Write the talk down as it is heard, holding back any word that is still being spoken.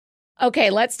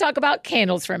Okay, let's talk about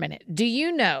candles for a minute. Do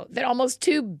you know that almost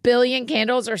 2 billion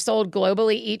candles are sold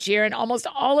globally each year, and almost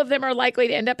all of them are likely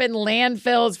to end up in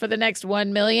landfills for the next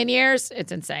 1 million years?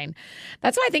 It's insane.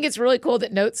 That's why I think it's really cool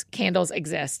that Notes candles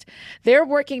exist. They're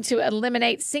working to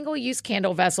eliminate single-use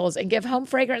candle vessels and give home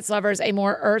fragrance lovers a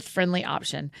more earth-friendly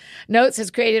option. Notes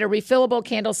has created a refillable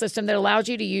candle system that allows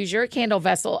you to use your candle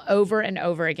vessel over and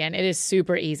over again. It is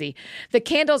super easy. The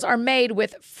candles are made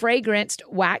with fragranced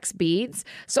wax beads,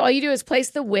 so all you do is place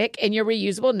the wick in your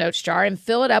reusable Notes jar and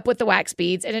fill it up with the wax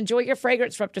beads and enjoy your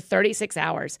fragrance for up to 36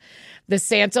 hours. The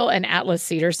Santal and Atlas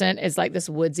cedar scent is like this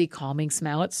woodsy, calming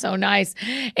smell. It's so nice.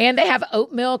 And they have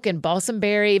oat milk and balsam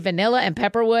berry, vanilla and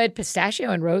pepperwood,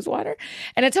 pistachio and rosewater,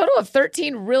 and a total of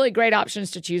 13 really great options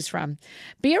to choose from.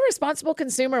 Be a responsible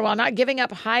consumer while not giving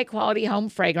up high-quality home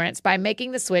fragrance by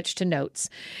making the switch to Notes.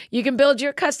 You can build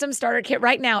your custom starter kit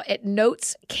right now at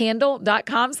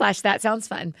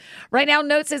notescandle.com/thatsoundsfun. Right now,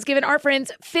 Notes is giving our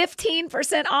friends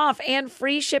 15% off and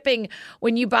free shipping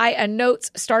when you buy a Notes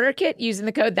starter kit using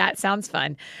the code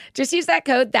ThatSoundsFun. Just use that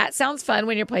code ThatSoundsFun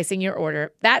when you're placing your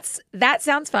order. That's That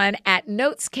Sounds Fun at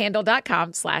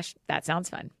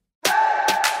notescandle.com/thatsoundsfun.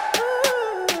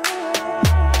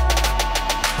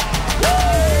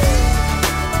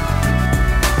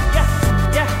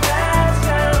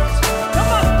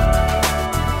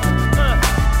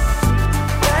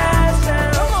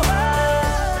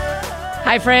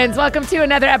 Hi, friends. Welcome to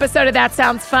another episode of That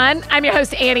Sounds Fun. I'm your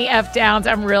host, Annie F. Downs.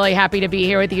 I'm really happy to be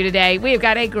here with you today. We've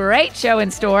got a great show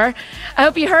in store. I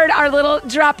hope you heard our little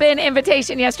drop-in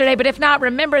invitation yesterday, but if not,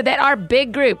 remember that our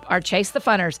big group, our Chase the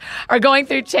Funners, are going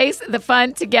through Chase the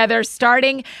Fun together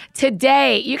starting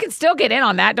today. You can still get in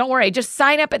on that. Don't worry. Just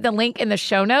sign up at the link in the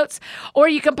show notes, or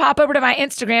you can pop over to my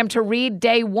Instagram to read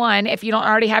day 1 if you don't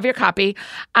already have your copy.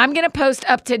 I'm going to post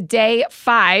up to day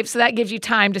 5, so that gives you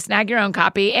time to snag your own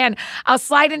copy, and I'll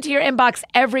slide into your inbox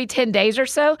every 10 days or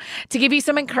so to give you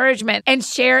some encouragement and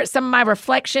share some of my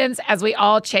reflections as we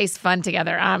all chase fun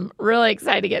together. I'm really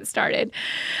excited to get started.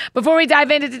 Before we dive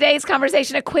into today's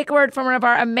conversation, a quick word from one of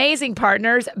our amazing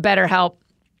partners, BetterHelp.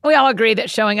 We all agree that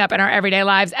showing up in our everyday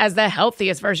lives as the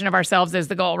healthiest version of ourselves is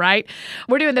the goal, right?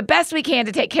 We're doing the best we can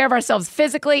to take care of ourselves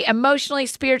physically, emotionally,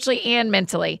 spiritually, and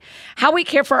mentally. How we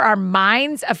care for our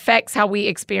minds affects how we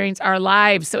experience our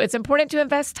lives. So it's important to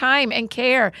invest time and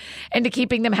care into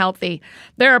keeping them healthy.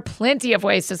 There are plenty of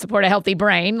ways to support a healthy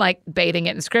brain, like bathing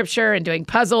it in scripture and doing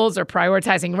puzzles or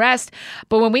prioritizing rest.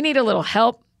 But when we need a little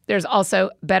help, there's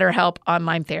also BetterHelp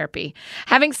online therapy.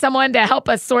 Having someone to help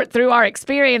us sort through our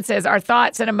experiences, our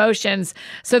thoughts and emotions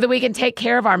so that we can take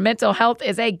care of our mental health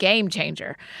is a game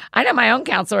changer. I know my own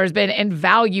counselor has been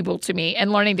invaluable to me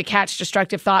in learning to catch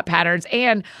destructive thought patterns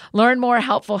and learn more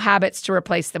helpful habits to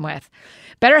replace them with.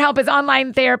 BetterHelp is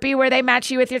online therapy where they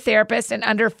match you with your therapist in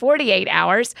under 48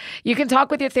 hours. You can talk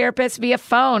with your therapist via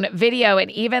phone, video, and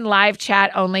even live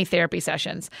chat-only therapy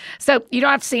sessions. So you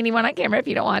don't have to see anyone on camera if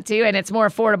you don't want to, and it's a more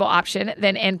affordable option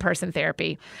than in-person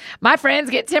therapy. My friends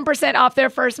get 10% off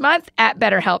their first month at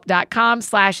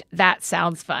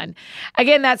betterhelp.com/thatsoundsfun.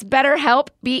 Again, that's BetterHelp,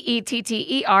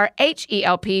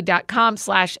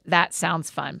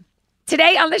 BetterHelp.com/thatsoundsfun.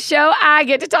 Today on the show, I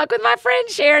get to talk with my friend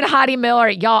Sharon Hottie Miller.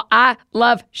 Y'all, I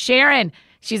love Sharon.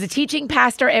 She's a teaching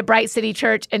pastor at Bright City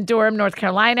Church in Durham, North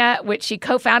Carolina, which she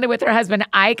co-founded with her husband,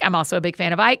 Ike. I'm also a big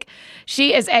fan of Ike.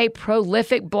 She is a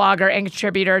prolific blogger and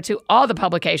contributor to all the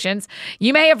publications.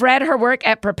 You may have read her work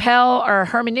at Propel or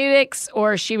Hermeneutics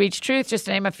or She Reached Truth, just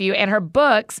to name a few. And her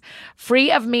books,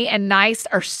 Free of Me and Nice,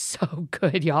 are so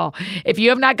good, y'all. If you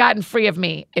have not gotten Free of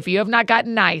Me, if you have not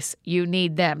gotten Nice, you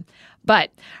need them.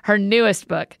 But her newest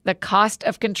book, The Cost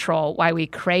of Control, Why We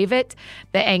Crave It,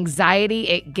 the anxiety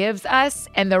it gives us,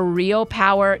 and the real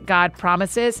power God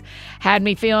promises, had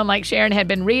me feeling like Sharon had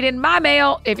been reading my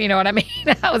mail, if you know what I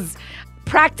mean. I was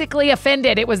practically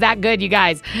offended. It was that good, you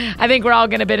guys. I think we're all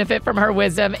going to benefit from her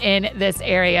wisdom in this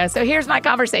area. So here's my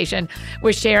conversation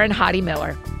with Sharon Hottie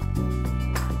Miller.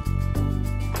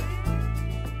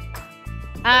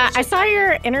 I saw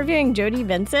you're interviewing Jodie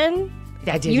Benson.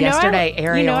 I did yesterday,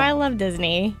 Ariel. You know I love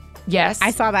Disney. Yes.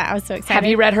 I saw that. I was so excited. Have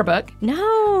you read her book?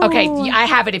 No. Okay, I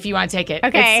have it if you want to take it.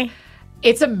 Okay.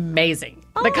 It's amazing.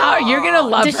 You're going to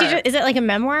love her. Is it like a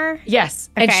memour? Yes.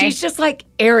 Okay. And she's just like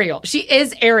Ariel. She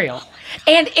is Ariel.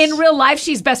 And in real life,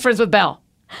 she's best friends with Belle.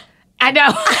 I know.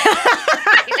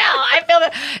 I know. I feel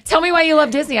that. Tell me why you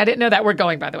love Disney. I didn't know that. We're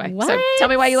going, by the way. What? So tell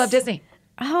me why you love Disney.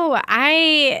 Oh,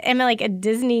 I am like a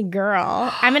Disney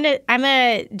girl. I'm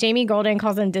a Jamie Golden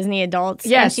calls them Disney adults.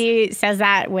 Yes. And she says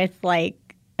that with like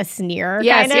a sneer.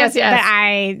 Yes, kind of, yes, yes. But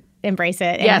I embrace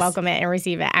it and welcome it and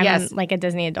receive it. I'm like a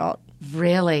Disney adult.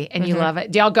 Really? And you love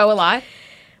it? Do y'all go a lot?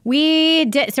 We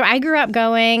did. So I grew up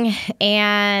going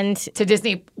and To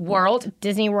Disney World?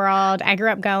 Disney World. I grew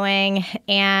up going.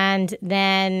 And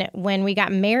then when we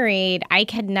got married, Ike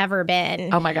had never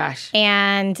been. Oh my gosh.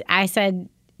 And I said,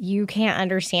 you can't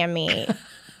understand me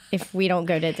if we don't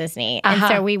go to Disney. And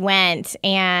so we went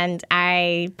and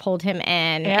I pulled him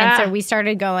in. Yeah. And so we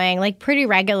started going like pretty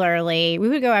regularly. We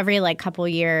would go every like couple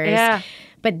years. Yeah.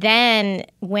 But then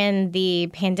when the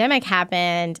pandemic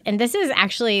happened, and this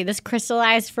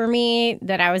crystallized for me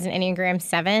that I was an Enneagram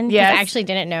 7. Yes. I actually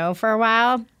didn't know for a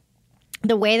while.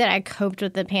 The way that I coped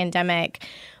with the pandemic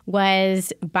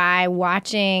was by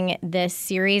watching this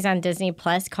series on Disney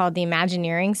Plus called The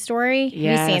Imagineering Story.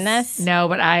 Yes. Have you seen this? No,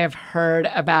 but I have heard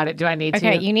about it. Do I need to?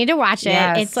 Okay, you need to watch it.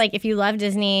 Yes. It's like if you love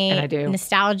Disney, And I do.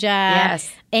 nostalgia,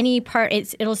 Yes. any part,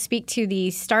 it'll speak to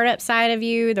the startup side of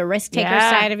you, the risk taker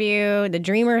Yeah. side of you, the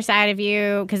dreamer side of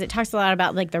you, because it talks a lot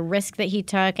about like the risk that he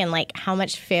took and like how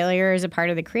much failure is a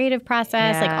part of the creative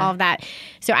process, like Yeah. all of that.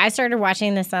 So I started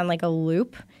watching this on like a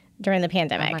loop during the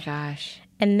pandemic. Oh my gosh.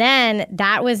 And then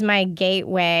that was my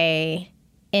gateway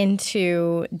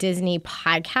into Disney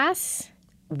podcasts.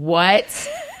 What?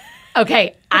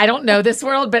 Okay, I don't know this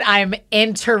world, but I'm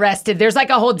interested. There's like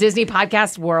a whole Disney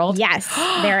podcast world. Yes,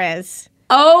 there is.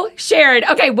 Oh, Sharon.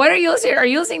 Okay, what are you listening to? Are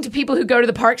you listening to people who go to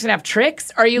the parks and have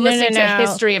tricks? Or are you listening to no.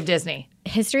 History of Disney?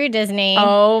 History of Disney.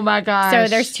 Oh my gosh. So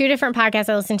there's 2 different podcasts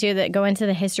I listen to that go into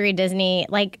the history of Disney.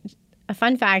 Like a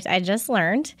fun fact I just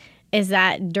learned is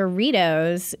that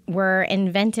Doritos were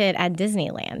invented at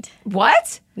Disneyland.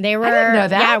 What? They were, I didn't know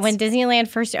that. Yeah, when Disneyland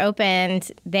first opened,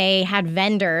 they had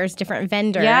different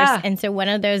vendors. Yeah. And so one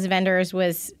of those vendors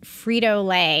was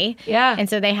Frito-Lay. Yeah. And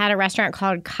so they had a restaurant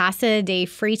called Casa de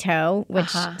Frito, which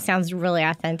sounds really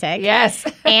authentic. Yes.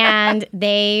 And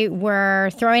they were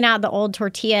throwing out the old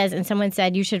tortillas, and someone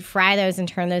said you should fry those and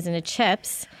turn those into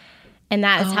chips. And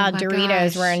that is how my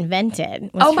Doritos gosh. were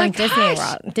invented. Was Oh my from Disney gosh.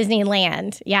 World,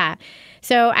 Disneyland. Yeah.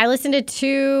 So I listened to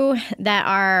 2 that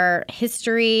are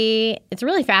history. It's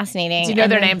really fascinating. Do you know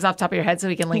And their then names off the top of your head so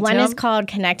we can link One to is them? called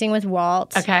Connecting with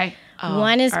Walt. Okay. Oh,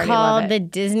 One is I already love called it. the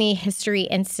Disney History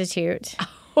Institute.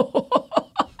 Oh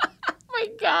my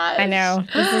gosh. I know.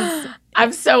 This is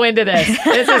I'm so into this.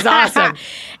 This is awesome.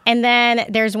 And then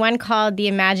there's one called the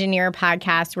Imagineer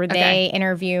podcast where Okay. they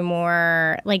interview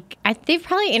more, like, they've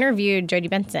probably interviewed Jodie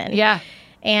Benson. Yeah.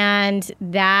 And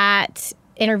that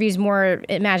interviews more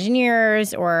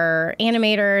Imagineers or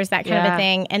animators, that kind of Yeah. a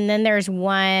thing. And then there's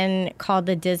one called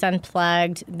the Diz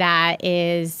Unplugged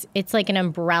it's like an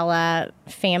umbrella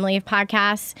family of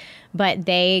podcasts, but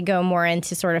they go more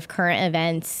into sort of current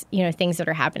events, things that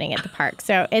are happening at the park.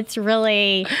 So it's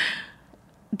really,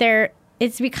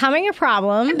 it's becoming a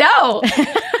problem. No,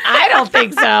 I don't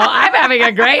think so. I'm having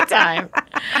a great time.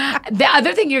 The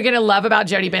other thing you're going to love about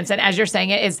Jodie Benson, as you're saying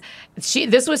it, is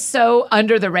this was so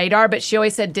under the radar, but she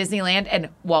always said Disneyland and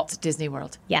Walt Disney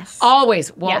World. Yes.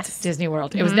 Always Walt Yes. Disney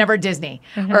World. It was never Disney.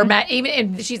 Or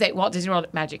and she's like Walt Disney World,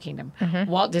 Magic Kingdom.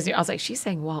 Walt Disney. I was like, she's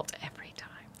saying Walt every time.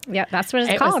 Yeah, that's what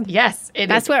it's It was- called. yes.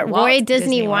 That's is what Walt Roy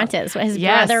Disney World. wanted. That's what his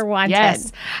Yes, brother wanted.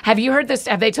 Yes. Have you heard this?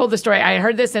 Have they told the story? I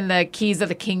heard this in the Keys of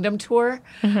the Kingdom tour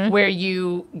where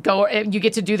you go, you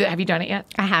get to do that. Have you done it yet?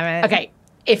 I haven't. Okay.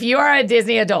 If you are a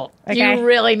Disney adult, Okay. you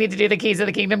really need to do the Keys of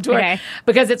the Kingdom tour Okay.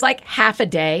 because it's like half a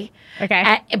day.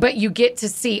 Okay. But you get to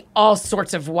see all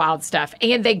sorts of wild stuff.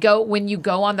 And when you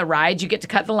go on the ride, you get to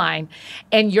cut the line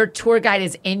and your tour guide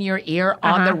is in your ear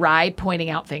on the ride pointing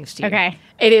out things to you. Okay.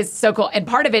 It is so cool. And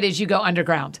part of it is you go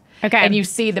underground. Okay. And you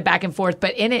see the back and forth.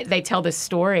 But in it, they tell this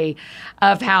story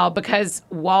of how because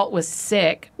Walt was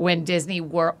sick when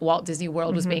Walt Disney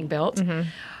World was being built,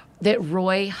 that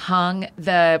Roy hung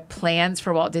the plans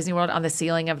for Walt Disney World on the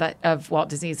ceiling of Walt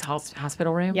Disney's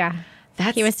hospital room. Yeah.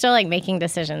 That's He was still like making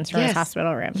decisions from his Yes.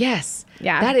 hospital room. Yes.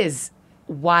 Yeah. That is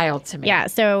wild to me. Yeah,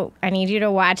 so I need you to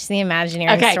watch the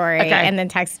Imagineering Okay, story okay. and then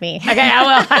text me. Okay,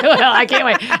 I will. I can't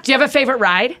wait. Do you have a favorite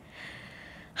ride?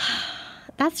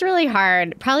 That's really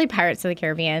hard. Probably Pirates of the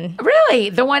Caribbean. Really?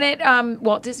 The one at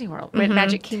Walt Disney World, at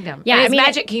Magic Kingdom. Yeah, And I is mean,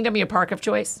 Magic Kingdom your park of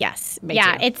choice? Yes. Me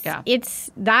yeah, too. it's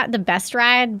not the best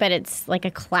ride, but it's like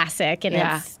a classic and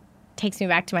Yeah. it takes me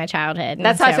back to my childhood. And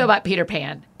That's how I so- feel about Peter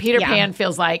Pan. Peter Yeah. Pan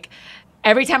feels like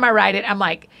every time I ride it, I'm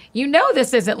like,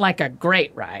 this isn't like a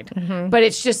great ride, but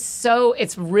it's just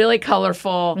it's really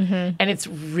colorful and it's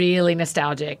really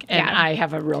nostalgic. And Yeah. I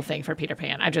have a real thing for Peter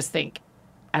Pan. I just think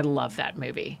I love that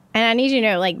movie. And I need you to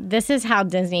know, like, this is how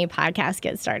Disney podcasts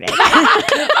get started.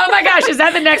 Oh my gosh, is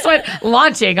that the next one?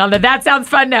 Launching on the That Sounds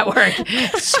Fun Network.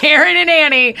 Sharon and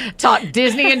Annie talk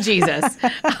Disney and Jesus.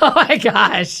 Oh my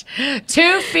gosh.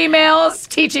 2 females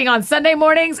teaching on Sunday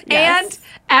mornings Yes. and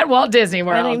at Walt Disney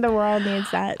World. I think the world needs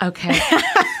that. Okay.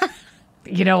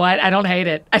 You know what? I don't hate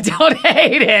it. I don't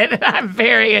hate it. I'm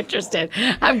very interested.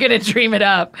 I'm going to dream it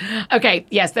up. Okay.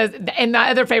 Yes. And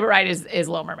my other favorite ride is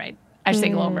Little Mermaid. I just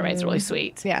think Little Mermaid's really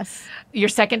sweet. Yes. Your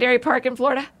secondary park in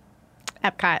Florida?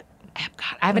 Epcot.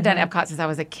 Epcot. I haven't done Epcot since I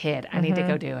was a kid. I need to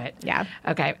go do it. Yeah.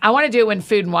 Okay. I want to do it when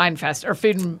Food and Wine Fest or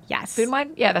Food and Yes. Food and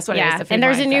Wine. Yeah, that's what it is. The Food And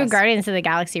there's a Wine new Fest. Guardians of the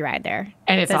Galaxy ride there.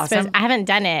 And it's awesome. I haven't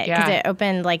done it because Yeah. it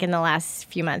opened like in the last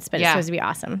few months, but it's Yeah. supposed to be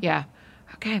awesome. Yeah.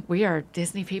 Okay, we are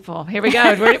Disney people. Here we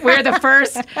go. We're the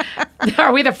first.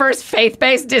 Are we the first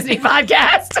faith-based Disney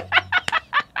podcast?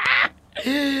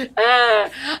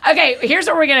 Okay, here's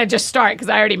where we're going to just start because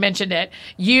I already mentioned it.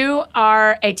 You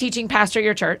are a teaching pastor at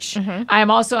your church. I am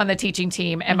also on the teaching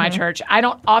team at my church. I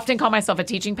don't often call myself a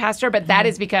teaching pastor, but that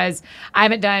is because I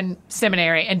haven't done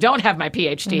seminary and don't have my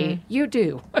PhD. You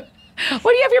do. What do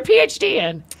you have your PhD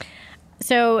in?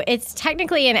 So it's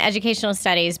technically in educational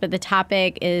studies, but the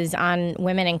topic is on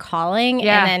women in calling.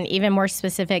 Yeah. And then even more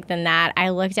specific than that, I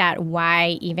looked at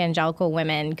why evangelical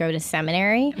women go to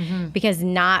seminary because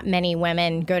not many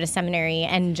women go to seminary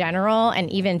in general and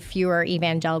even fewer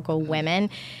evangelical women.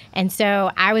 And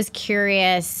so I was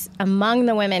curious among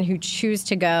the women who choose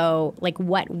to go, like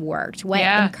what worked, what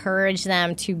encouraged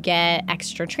them to get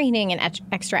extra training and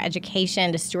extra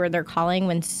education to steward their calling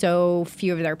when so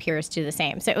few of their peers do the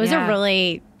same. So it was a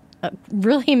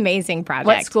really amazing project.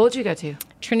 What school did you go to?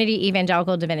 Trinity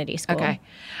Evangelical Divinity School. Okay.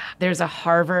 There's a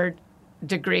Harvard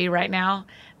degree right now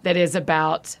that is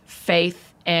about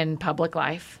faith in public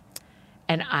life.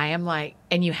 And I am like,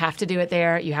 and you have to do it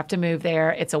there. You have to move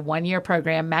there. It's a 1-year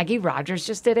program. Maggie Rogers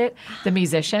just did it, the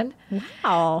musician.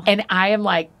 Wow. And I am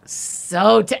like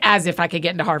as if I could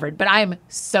get into Harvard, but I am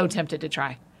so tempted to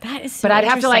try. That is so But I'd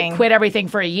have to like interesting. quit everything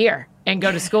for a year and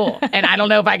go to school. And I don't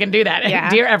know if I can do that. Yeah.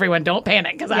 Dear everyone, don't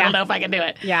panic because I Yeah. don't know if I can do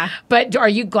it. Yeah. But are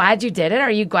you glad you did it?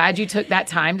 Are you glad you took that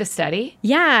time to study?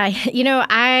 Yeah, you know,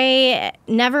 I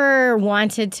never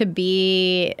wanted to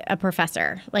be a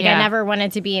professor. Like Yeah. I never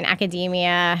wanted to be in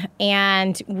academia,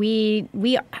 and we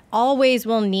always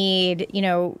will need, you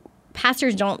know,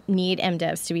 pastors don't need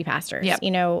MDivs to be pastors. Yep.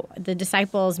 You know, the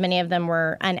disciples, many of them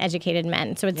were uneducated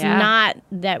men. So it's Yeah. not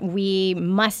that we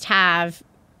must have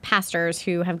pastors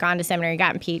who have gone to seminary,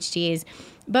 gotten PhDs,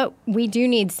 but we do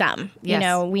need some. You Yes.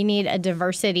 know, we need a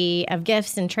diversity of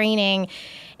gifts and training.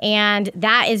 And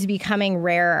that is becoming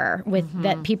rarer with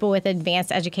that people with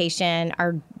advanced education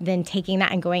are then taking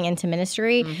that and going into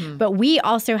ministry. But we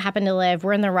also happen to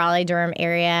we're in the Raleigh-Durham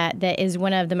area that is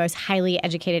one of the most highly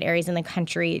educated areas in the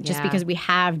country just Yeah. because we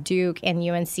have Duke and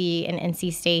UNC and NC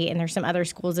State, and there's some other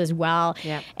schools as well.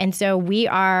 Yep. And so we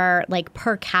are like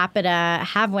per capita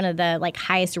have one of the like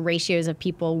highest ratios of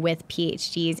people with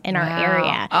PhDs in our Wow.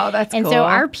 area. Oh, that's and cool. so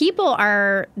our people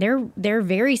are they're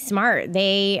very smart.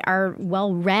 They are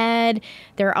well read.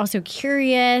 They're also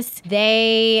curious.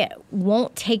 They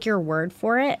won't take your word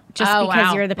for it just Oh, because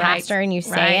wow. you're the Right. pastor and you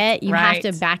say Right. it. You Right.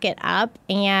 have to back it up.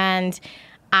 And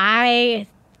I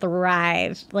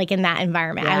thrive like in that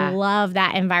environment. Yeah. I love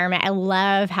that environment. I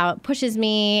love how it pushes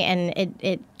me and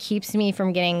it keeps me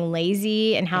from getting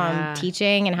lazy and how Yeah. I'm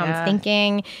teaching and how Yeah. I'm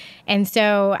thinking. And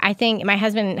so I think my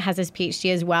husband has his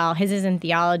PhD as well. His is in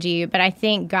theology, but I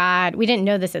think God, we didn't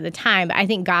know this at the time, but I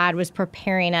think God was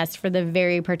preparing us for the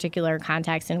very particular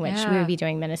context in which we Yeah. would be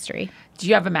doing ministry. Do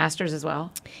you have a master's as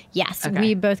well? Yes, Okay.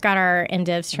 we both got our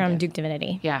MDivs from Duke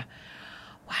Divinity. Yeah.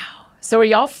 Wow. So are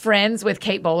y'all friends with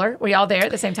Kate Bowler? Were y'all there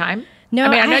at the same time? No, I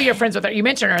mean, I know I- you're friends with her. You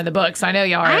mentioned her in the book, so I know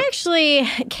y'all are. I actually,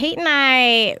 Kate and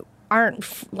I aren't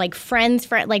like friends,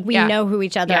 like we Yeah. know who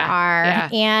each other Yeah. are. Yeah.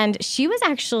 And she was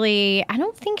actually, I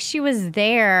don't think she was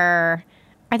there.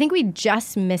 I think we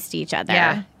just missed each other.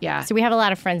 Yeah, yeah. So we have a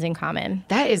lot of friends in common.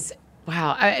 That is,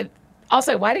 wow.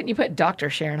 Also, why didn't you put Dr.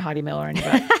 Sharon Hottie Miller in your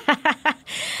book?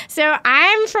 So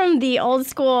I'm from the old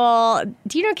school.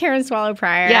 Do you know Karen Swallow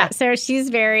Pryor? Yeah. So she's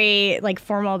very like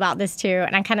formal about this too,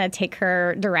 and I kind of take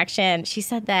her direction. She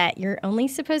said that you're only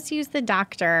supposed to use the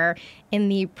doctor in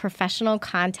the professional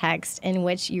context in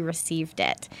which you received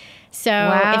it. So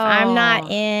if I'm not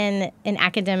in an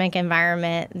academic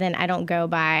environment, then I don't go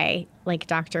by like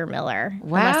Dr. Miller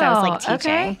unless I was like Wow.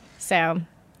 teaching. Okay. So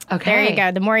Okay. there you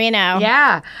go. The more you know.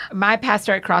 Yeah. My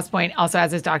pastor at Crosspoint also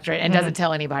has his doctorate and doesn't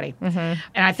tell anybody. And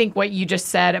I think what you just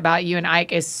said about you and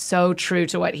Ike is so true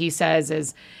to what he says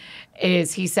is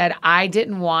he said, I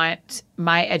didn't want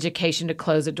my education to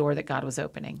close a door that God was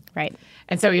opening. Right.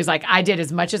 And so he was like, I did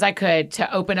as much as I could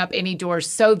to open up any doors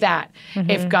so that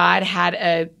if God had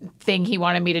a thing he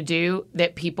wanted me to do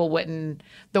that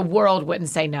the world wouldn't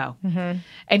say no.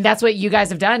 And that's what you guys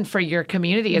have done for your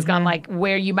community, has gone like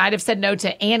where you might have said no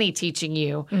to Annie teaching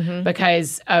you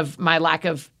because of my lack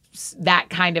of that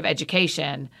kind of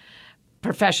education,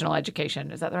 professional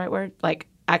education. Is that the right word? Like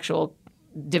actual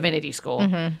divinity school.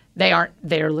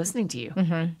 They're listening to you.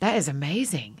 That is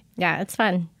amazing. Yeah, it's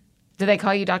fun. Do they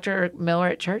call you Dr. Miller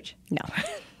at church? No.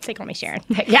 They call me Sharon.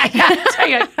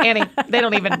 Yeah. Annie, they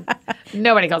don't even,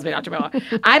 nobody calls me Dr. Miller.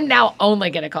 I'm now only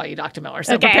going to call you Dr. Miller,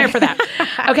 so prepare for that.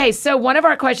 Okay, so one of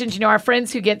our questions, our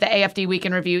friends who get the AFD Week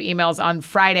in Review emails on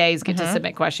Fridays get to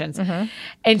submit questions. And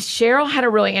Cheryl had a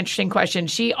really interesting question.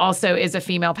 She also is a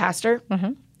female pastor.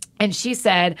 And she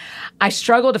said, I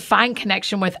struggle to find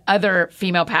connection with other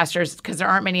female pastors because there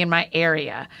aren't many in my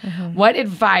area. What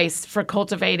advice for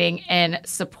cultivating and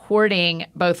supporting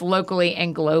both locally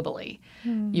and globally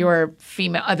your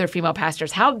other female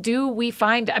pastors? How do we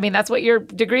find, that's what your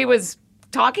degree was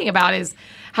talking about, is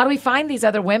how do we find these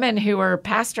other women who are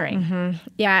pastoring?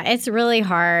 Yeah, it's really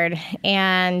hard.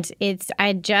 And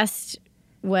I just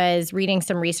was reading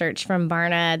some research from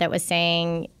Barna that was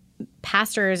saying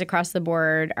pastors across the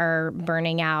board are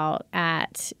burning out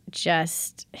at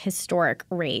just historic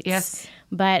rates. Yes.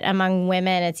 But among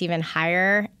women, it's even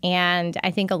higher. And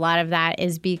I think a lot of that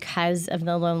is because of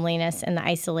the loneliness and the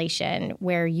isolation,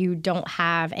 where you don't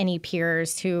have any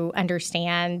peers who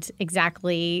understand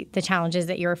exactly the challenges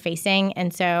that you're facing.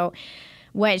 And so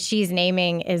what she's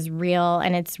naming is real,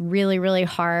 and it's really, really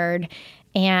hard.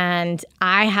 And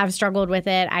I have struggled with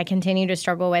it. I continue to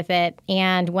struggle with it.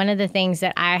 And one of the things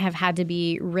that I have had to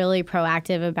be really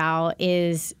proactive about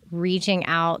is reaching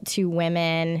out to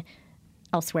women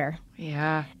elsewhere.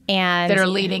 Yeah. And that are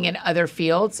leading in other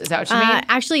fields. Is that what you mean?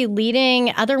 Actually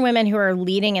leading other women who are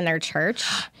leading in their church.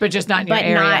 But just not in your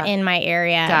area. But not in my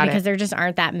area. Got because it. there just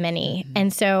aren't that many.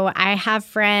 And so I have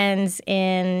friends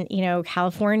in,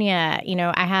 California.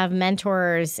 I have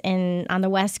mentors on the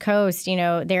West Coast.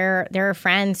 There are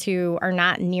friends who are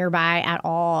not nearby at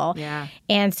all. Yeah.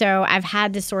 And so I've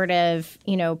had to sort of,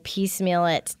 piecemeal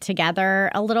it together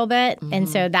a little bit. And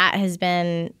so that has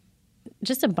been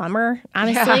just a bummer,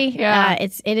 honestly. Yeah.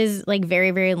 It is like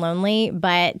very, very lonely.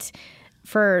 But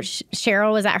for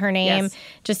Cheryl, was that her name? Yes.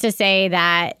 Just to say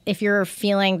that if you're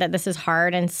feeling that this is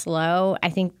hard and slow,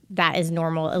 I think that is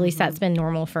normal. At least that's been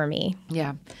normal for me.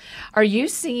 Yeah. Are you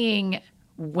seeing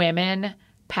women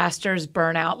pastors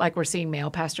burn out like we're seeing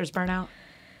male pastors burn out?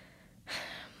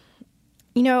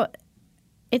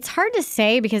 It's hard to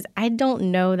say because I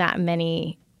don't know that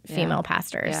many female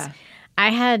pastors. Yeah. I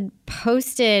had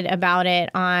posted about it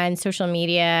on social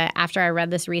media after I read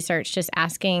this research, just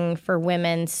asking for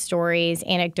women's stories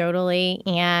anecdotally.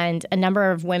 And a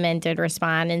number of women did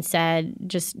respond and said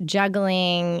just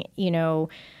juggling,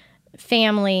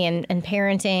 family and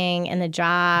parenting and the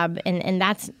job. And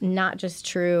that's not just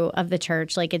true of the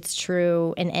church. Like, it's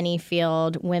true in any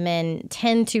field. Women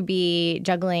tend to be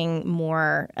juggling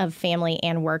more of family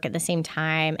and work at the same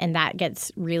time. And that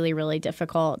gets really, really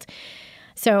difficult.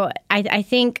 So I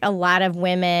think a lot of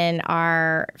women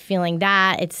are feeling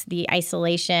that. It's the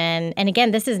isolation. And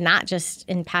again, this is not just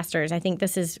in pastors. I think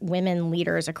this is women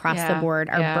leaders across the board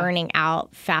are burning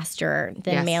out faster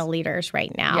than male leaders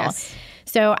right now. Yes.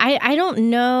 So I don't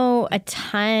know a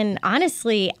ton.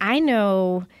 Honestly, I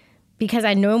know because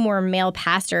I know more male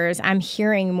pastors, I'm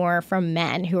hearing more from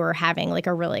men who are having like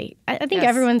a really, I think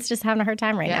everyone's just having a hard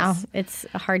time right now. It's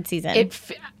a hard season.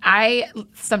 I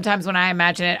sometimes when I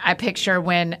imagine it, I picture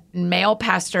when male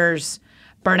pastors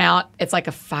burn out, it's like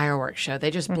a fireworks show. They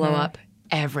just blow up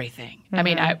everything. I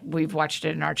mean, we've watched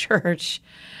it in our church.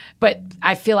 But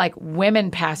I feel like women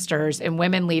pastors and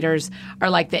women leaders are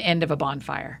like the end of a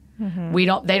bonfire.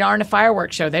 They aren't a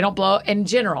fireworks show. They don't blow in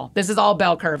general. This is all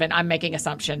bell curve, and I'm making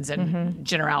assumptions and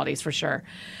generalities for sure.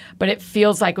 But it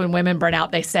feels like when women burn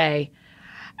out, they say,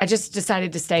 I just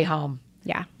decided to stay home.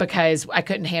 Yeah. Because I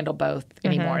couldn't handle both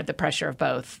anymore, the pressure of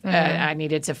both. I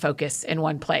needed to focus in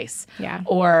one place. Yeah.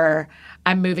 Or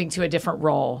I'm moving to a different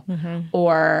role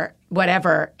or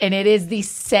whatever. And it is the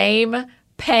same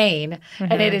pain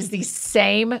and it is the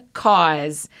same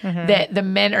cause that the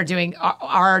men are doing.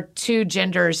 Our two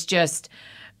genders just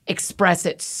express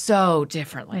it so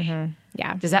differently.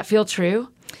 Yeah. Does that feel true?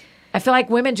 I feel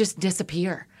like women just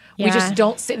disappear. We just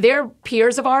don't see. There are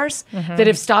peers of ours that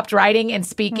have stopped writing and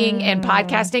speaking and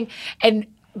podcasting, and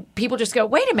people just go,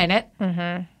 wait a minute.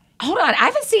 Hold on. I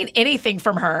haven't seen anything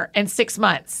from her in 6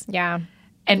 months. Yeah.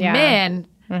 And men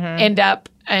end up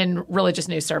in religious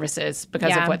news services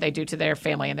because of what they do to their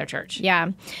family and their church.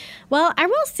 Yeah. Well, I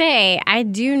will say I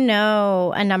do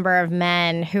know a number of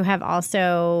men who have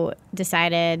also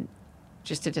decided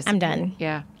just to disappear? I'm done.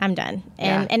 Yeah. I'm done.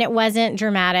 And it wasn't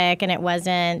dramatic and it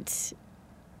wasn't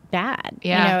bad.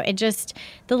 Yeah. You know, it just,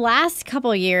 the last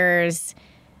couple years,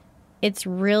 it's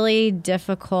really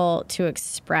difficult to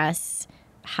express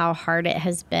how hard it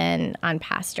has been on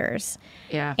pastors.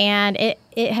 Yeah. And it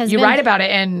has You been, write about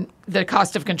it in The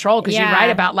Cost of Control because you write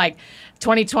about like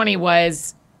 2020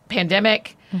 was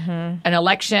pandemic, an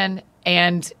election,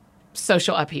 and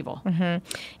social upheaval.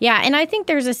 Yeah, and I think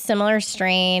there's a similar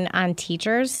strain on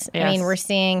teachers. Yes. I mean, we're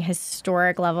seeing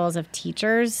historic levels of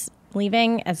teachers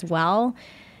leaving as well.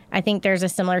 I think there's a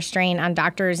similar strain on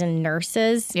doctors and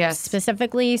nurses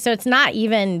specifically. So it's not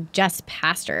even just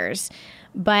pastors.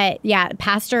 But yeah,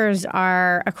 pastors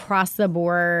are across the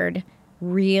board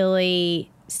really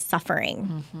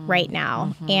suffering right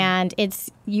now. And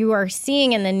you are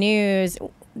seeing in the news,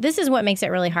 this is what makes it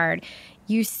really hard.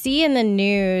 You see in the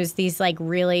news these like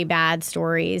really bad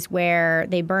stories where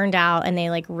they burned out and they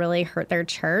like really hurt their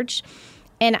church.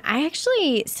 And I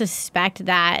actually suspect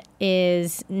that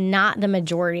is not the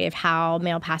majority of how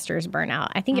male pastors burn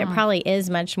out. I think it probably is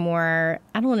much more,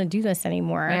 I don't want to do this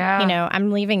anymore. Yeah. You know,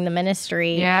 I'm leaving the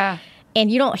ministry. Yeah.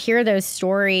 And you don't hear those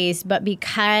stories, but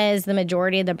because the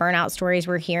majority of the burnout stories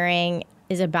we're hearing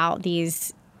is about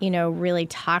these, you know, really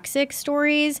toxic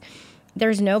stories,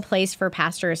 there's no place for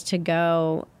pastors to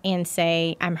go and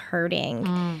say, I'm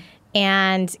hurting.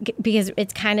 And because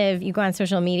it's kind of, you go on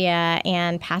social media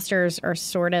and pastors are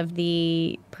sort of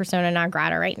the persona non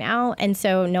grata right now. And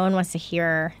so no one wants to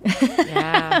hear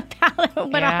about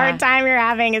what a hard time you're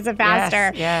having as a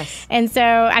pastor. Yes. And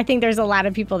so I think there's a lot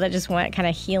of people that just want kind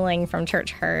of healing from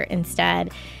church hurt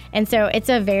instead. And so it's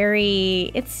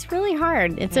really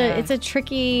hard. It's a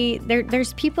tricky,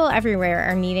 there's people everywhere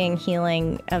are needing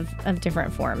healing of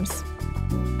different forms.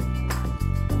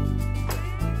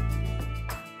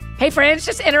 Hey, friends,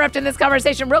 just interrupting this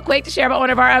conversation real quick to share about one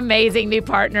of our amazing new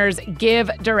partners, Give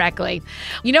Directly.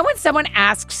 You know when someone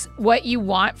asks what you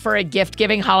want for a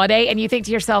gift-giving holiday and you think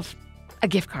to yourself, a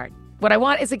gift card? What I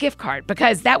want is a gift card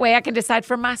because that way I can decide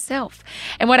for myself.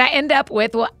 And what I end up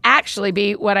with will actually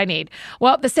be what I need.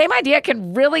 Well, the same idea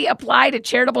can really apply to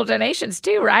charitable donations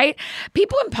too, right?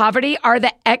 People in poverty are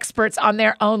the experts on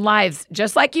their own lives,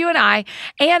 just like you and I,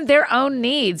 and their own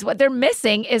needs. What they're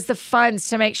missing is the funds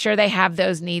to make sure they have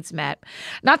those needs met.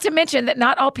 Not to mention that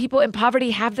not all people in poverty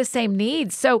have the same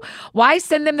needs. So why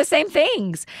send them the same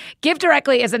things? Give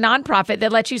Directly is a nonprofit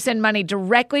that lets you send money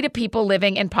directly to people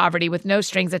living in poverty with no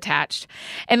strings attached.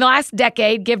 In the last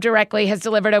decade, Give Directly has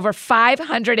delivered over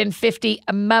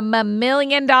 $550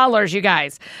 million, you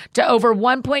guys, to over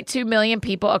 1.2 million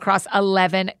people across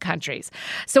 11 countries.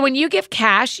 So when you give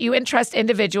cash, you entrust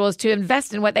individuals to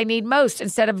invest in what they need most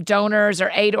instead of donors or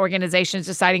aid organizations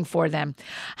deciding for them.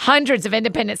 Hundreds of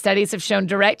independent studies have shown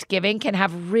direct giving can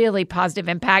have really positive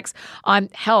impacts on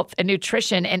health and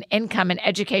nutrition and income and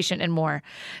education and more.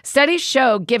 Studies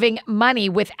show giving money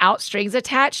without strings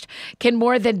attached can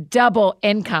more than double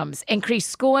incomes, increase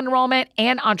school enrollment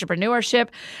and entrepreneurship,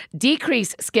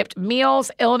 decrease skipped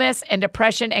meals, illness, and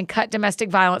depression, and cut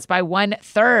domestic violence by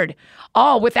 1/3,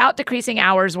 all without decreasing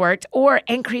hours worked or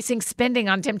increasing spending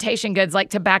on temptation goods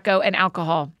like tobacco and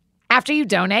alcohol. After you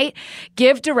donate,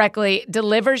 Give Directly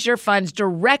delivers your funds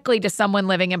directly to someone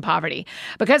living in poverty.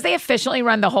 Because they efficiently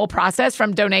run the whole process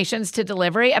from donations to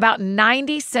delivery, about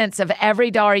 90 cents of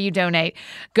every dollar you donate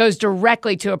goes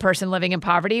directly to a person living in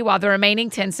poverty, while the remaining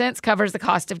 10 cents covers the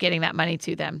cost of getting that money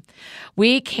to them.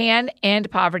 We can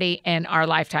end poverty in our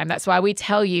lifetime. That's why we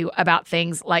tell you about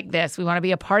things like this. We want to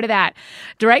be a part of that.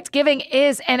 Direct giving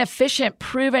is an efficient,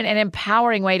 proven, and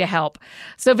empowering way to help.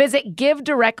 So visit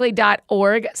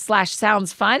givedirectly.org/sounds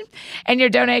fun, and your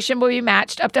donation will be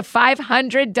matched up to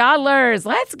 $500.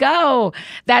 Let's go.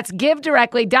 That's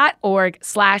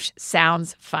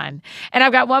givedirectly.org/sounds fun. And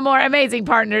I've got one more amazing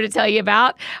partner to tell you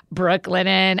about,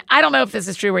 Brooklinen. I don't know if this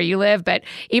is true where you live, but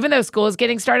even though school is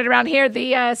getting started around here,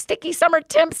 the sticky summer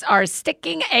temps are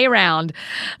sticking around.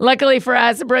 Luckily for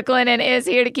us, Brooklinen is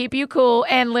here to keep you cool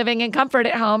and living in comfort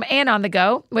at home and on the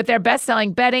go with their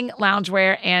best-selling bedding,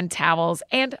 loungewear, and towels,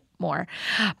 and more.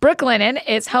 Brooklinen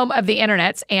is home of the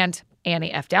internet's and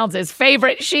Annie F. Downs'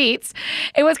 favorite sheets.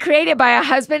 It was created by a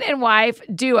husband and wife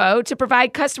duo to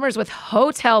provide customers with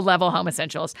hotel-level home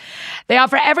essentials. They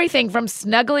offer everything from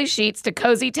snuggly sheets to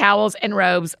cozy towels and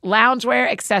robes,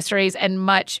 loungewear, accessories, and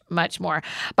much, much more.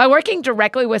 By working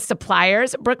directly with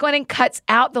suppliers, Brooklinen cuts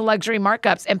out the luxury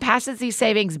markups and passes these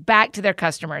savings back to their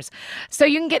customers, so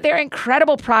you can get their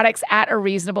incredible products at a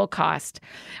reasonable cost.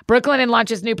 Brooklinen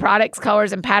launches new products,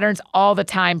 colors, and patterns all the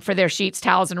time for their sheets,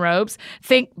 towels, and robes.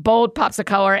 Think bold bold pops of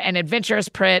color and adventurous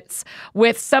prints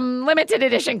with some limited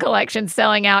edition collections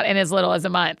selling out in as little as a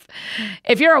month.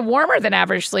 If you're a warmer than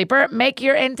average sleeper, make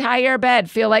your entire bed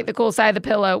feel like the cool side of the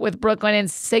pillow with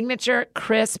Brooklinen's signature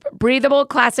crisp, breathable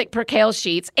classic percale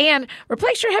sheets, and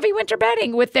replace your heavy winter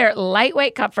bedding with their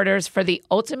lightweight comforters for the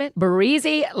ultimate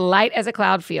breezy, light as a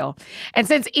cloud feel. And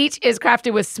since each is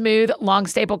crafted with smooth, long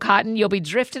staple cotton, you'll be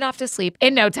drifting off to sleep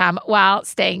in no time while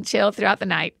staying chill throughout the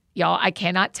night. Y'all, I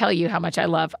cannot tell you how much I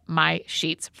love my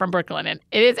sheets from Brooklinen.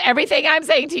 It is everything I'm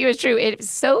saying to you is true. It is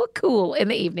so cool in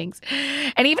the evenings.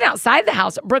 And even outside the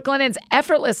house, Brooklinen's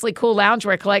effortlessly cool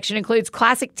loungewear collection includes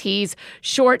classic tees,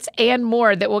 shorts, and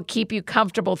more that will keep you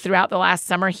comfortable throughout the last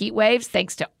summer heat waves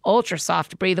thanks to ultra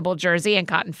soft, breathable jersey and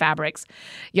cotton fabrics.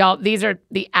 Y'all, these are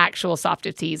the actual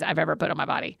softest tees I've ever put on my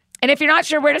body. And if you're not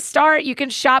sure where to start, you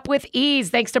can shop with ease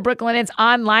thanks to Brooklinen's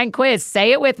online quiz.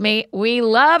 Say it with me. We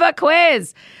love a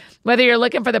quiz. Whether you're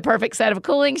looking for the perfect set of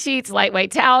cooling sheets,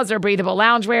 lightweight towels, or breathable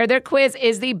loungewear, their quiz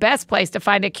is the best place to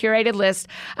find a curated list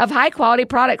of high-quality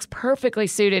products perfectly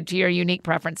suited to your unique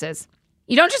preferences.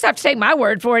 You don't just have to take my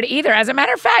word for it either. As a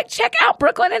matter of fact, check out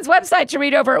Brooklinen's website to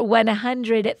read over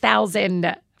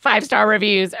 100,000 5-star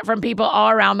reviews from people all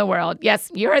around the world.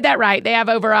 Yes, you heard that right. They have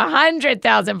over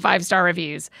 100,000 5-star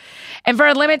reviews. And for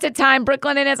a limited time,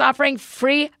 Brooklinen is offering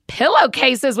free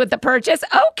pillowcases with the purchase.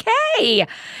 Okay.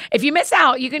 If you miss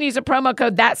out, you can use a promo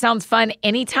code That Sounds Fun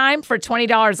anytime for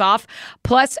 $20 off,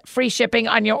 plus free shipping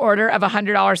on your order of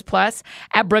 $100 plus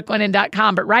at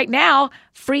brooklinen.com. But right now,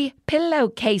 free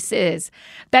pillowcases.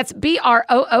 That's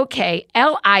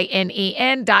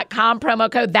BROOKLINEN.com,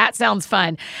 promo code That Sounds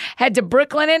Fun. Head to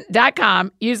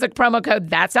brooklinen.com, use the promo code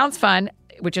That Sounds Fun,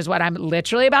 which is what I'm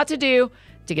literally about to do,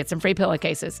 to get some free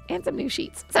pillowcases and some new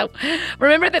sheets. So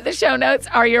remember that the show notes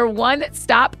are your one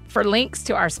stop for links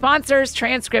to our sponsors,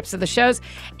 transcripts of the shows,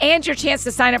 and your chance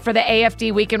to sign up for the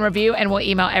AFD Weekend Review, and we'll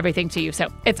email everything to you. So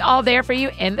it's all there for you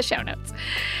in the show notes.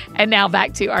 And now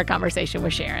back to our conversation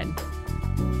with Sharon.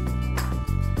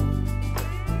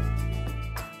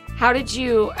 How did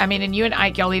you, and you and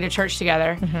Ike, y'all lead a church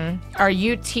together. Mm-hmm. Are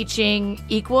you teaching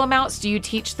equal amounts? Do you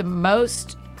teach the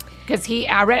most? Because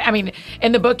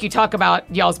in the book you talk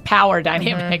about y'all's power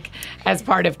dynamic as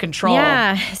part of control.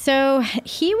 Yeah, so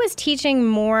he was teaching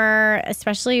more,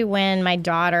 especially when my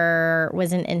daughter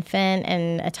was an infant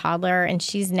and a toddler, and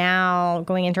she's now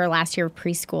going into her last year of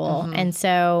preschool. Mm-hmm. And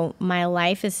so my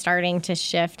life is starting to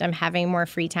shift. I'm having more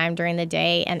free time during the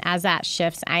day, and as that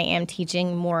shifts, I am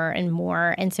teaching more and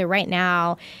more. And so right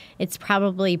now, it's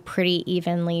probably pretty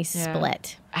evenly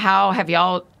split. How have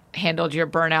y'all handled your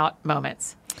burnout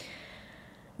moments?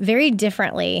 Very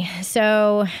differently.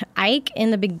 So Ike,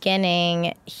 in the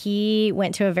beginning, he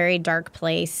went to a very dark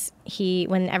place.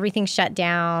 When everything shut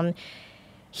down,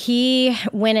 he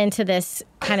went into this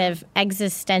kind of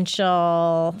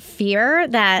existential fear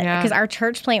that, because our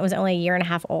church plant was only a year and a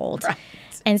half old. Right.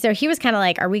 And so he was kind of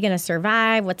like, are we going to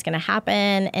survive? What's going to happen?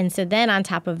 And so then on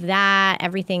top of that,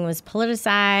 everything was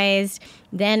politicized.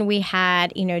 Then we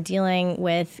had, dealing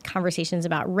with conversations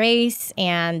about race,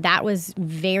 and that was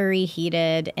very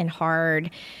heated and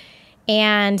hard.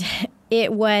 And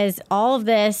it was all of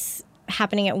this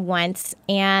happening at once.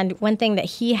 And one thing that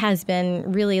he has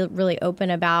been really, really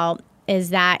open about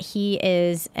is that he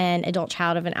is an adult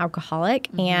child of an alcoholic,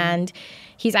 and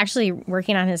he's actually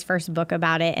working on his first book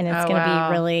about it, and it's going to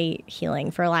be really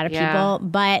healing for a lot of people.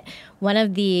 But one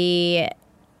of the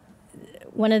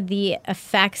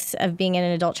effects of being an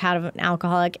adult child of an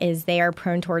alcoholic is they are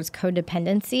prone towards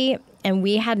codependency, and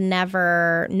we had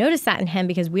never noticed that in him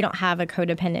because we don't have a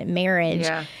codependent marriage.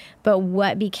 Yeah. But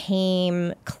what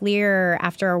became clear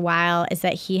after a while is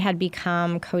that he had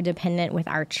become codependent with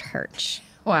our church.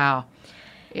 Wow.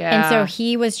 Yeah. And so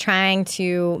he was trying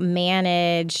to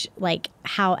manage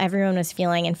how everyone was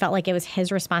feeling and felt like it was his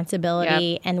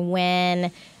responsibility. Yep. And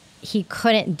when he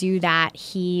couldn't do that,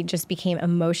 he just became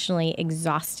emotionally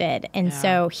exhausted. And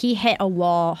so he hit a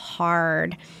wall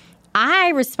hard.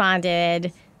 I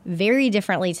responded very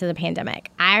differently to the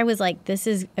pandemic. I was like, this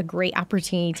is a great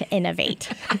opportunity to innovate.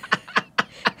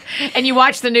 And you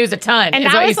watched the news a ton, and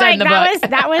is what you said in the book.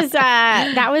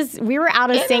 We were out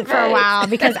of sync for a while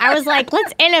because I was like,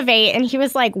 let's innovate. And he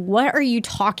was like, what are you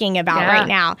talking about right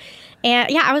now?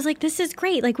 And I was like, this is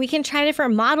great. We can try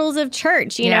different models of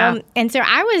church, you know? And so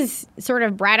I was sort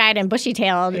of bright-eyed and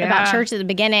bushy-tailed about church at the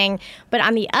beginning. But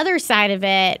on the other side of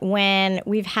it, when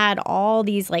we've had all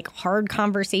these hard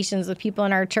conversations with people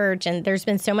in our church, and there's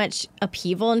been so much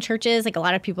upheaval in churches, a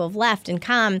lot of people have left and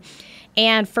come.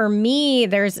 And for me,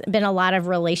 there's been a lot of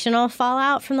relational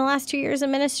fallout from the last 2 years of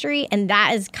ministry, and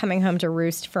that is coming home to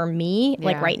roost for me,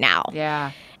 right now.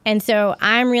 Yeah. And so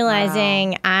I'm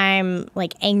realizing I'm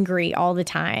like angry all the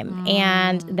time,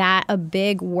 and that a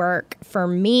big work for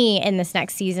me in this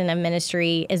next season of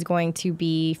ministry is going to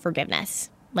be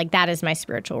forgiveness. Like that is my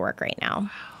spiritual work right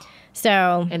now.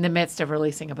 So in the midst of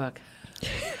releasing a book.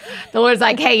 The Lord's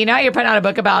like, hey, you know how you're putting out a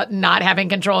book about not having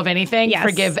control of anything? Yes.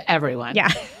 Forgive everyone. Yeah.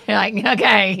 You're like,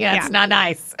 okay, it's not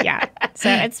nice. Yeah.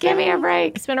 So Give me a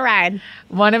break. It's been a ride.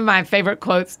 One of my favorite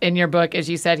quotes in your book is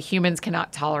you said, humans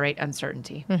cannot tolerate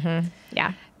uncertainty. Mm-hmm.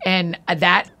 Yeah. And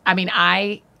that, I mean,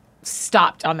 I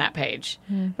stopped on that page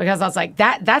because I was like,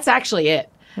 that's actually it.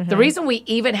 The reason we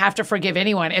even have to forgive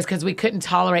anyone is because we couldn't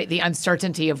tolerate the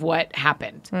uncertainty of what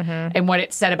happened and what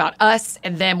it said about us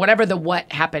and then whatever the what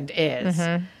happened is.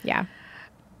 Yeah.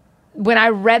 When I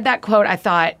read that quote, I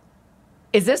thought,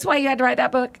 is this why you had to write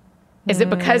that book? Is it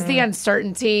because the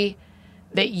uncertainty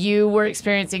that you were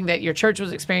experiencing, that your church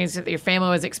was experiencing, that your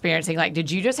family was experiencing, like,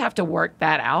 did you just have to work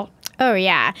that out? Oh,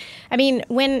 yeah. I mean,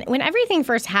 when everything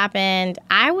first happened,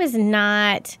 I was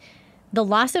not... The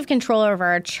loss of control over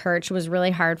our church was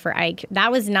really hard for Ike.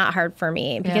 That was not hard for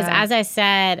me because, as I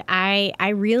said,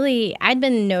 I'd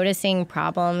been noticing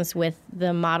problems with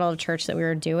the model of church that we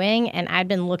were doing, and I'd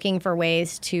been looking for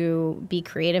ways to be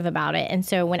creative about it. And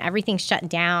so when everything shut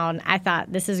down, I thought,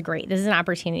 this is great. This is an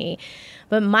opportunity.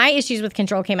 But my issues with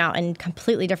control came out in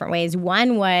completely different ways.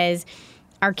 One was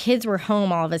our kids were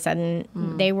home all of a sudden.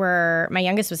 My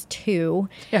youngest was 2.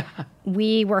 Yeah.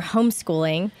 We were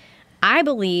homeschooling. I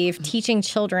believe teaching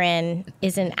children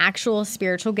is an actual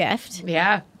spiritual gift.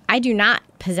 Yeah. I do not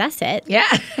possess it. Yeah.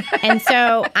 And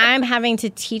so I'm having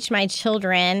to teach my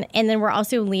children, and then we're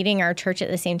also leading our church at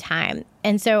the same time.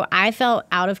 And so I felt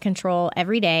out of control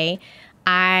every day.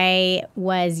 I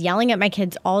was yelling at my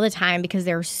kids all the time because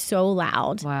they're so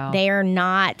loud. Wow. They are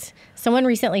not. Someone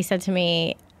recently said to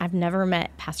me, I've never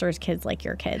met pastors' kids like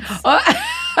your kids.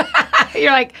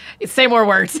 You're like, say more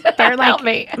words. They're like, help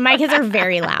me. My kids are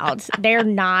very loud. They're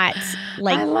not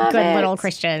like good little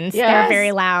Christians. Yes. They're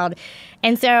very loud.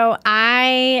 And so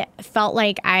I felt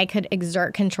like I could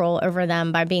exert control over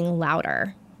them by being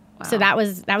louder. Wow. So that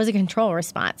was a control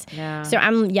response. Yeah. So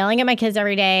I'm yelling at my kids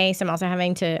every day. So I'm also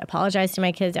having to apologize to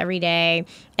my kids every day.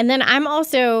 And then I'm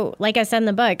also, like I said in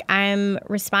the book, I'm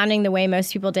responding the way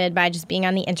most people did by just being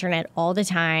on the internet all the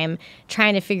time,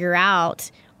 trying to figure out,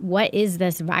 what is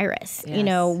this virus? Yes. You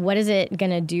know, what is it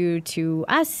going to do to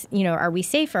us? You know, are we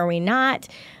safe? Are we not?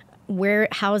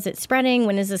 How is it spreading?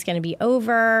 When is this going to be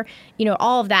over? You know,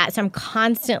 all of that. So I'm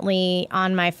constantly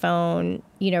on my phone,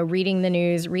 you know, reading the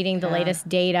news, reading the latest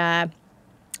data,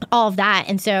 all of that.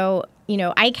 And so, you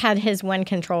know, Ike had his one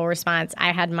control response.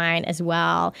 I had mine as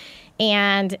well.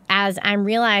 And as I'm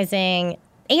realizing,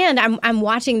 and I'm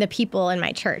watching the people in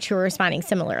my church who are responding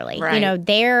similarly. Right. You know,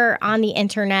 they're on the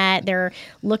internet, they're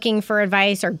looking for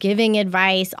advice or giving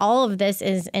advice. All of this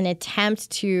is an attempt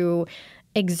to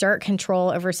exert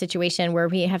control over a situation where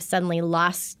we have suddenly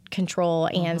lost control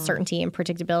and certainty and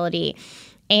predictability.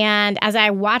 And as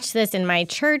I watch this in my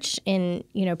church, in,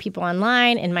 you know, people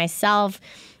online, in myself,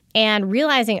 and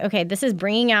realizing, okay, this is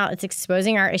bringing out, it's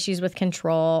exposing our issues with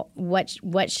control. What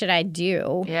should I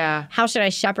do? Yeah. How should I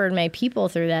shepherd my people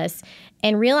through this?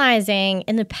 And realizing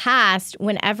in the past,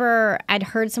 whenever I'd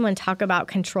heard someone talk about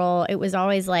control, it was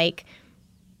always like,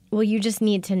 well, you just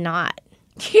need to not.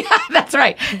 Yeah, that's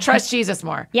right. Trust Jesus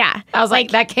more. Yeah. I was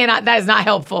like, that is not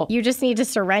helpful. You just need to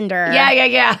surrender.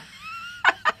 Yeah.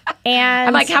 And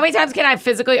I'm like, how many times can I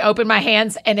physically open my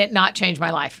hands and it not change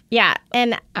my life? Yeah.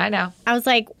 And I know. I was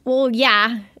like, well,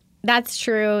 yeah, that's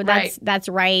true. That's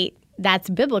right. That's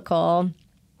biblical.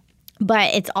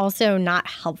 But it's also not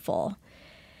helpful.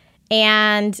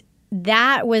 And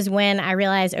that was when I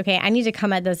realized, okay, I need to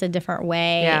come at this a different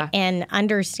way and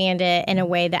understand it in a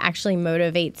way that actually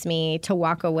motivates me to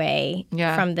walk away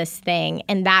from this thing.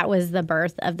 And that was the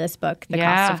birth of this book, The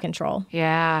Cost of Control.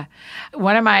 Yeah.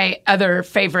 One of my other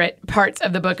favorite parts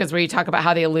of the book is where you talk about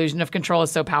how the illusion of control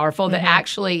is so powerful that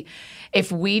actually, if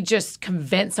we just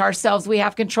convince ourselves we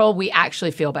have control, we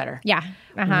actually feel better. Yeah.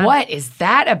 What is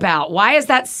that about? Why is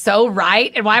that so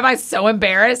right? And why am I so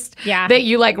embarrassed that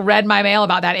you like read my mail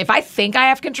about that? If I think I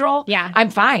have control, I'm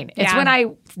fine. It's when I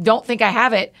don't think I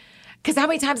have it. Because how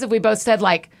many times have we both said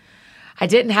like, I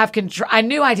didn't have control. I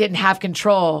knew I didn't have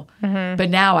control, but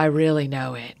now I really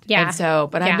know it. Yeah. And so,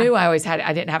 but I knew I always had it.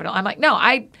 I didn't have it. I'm like, no,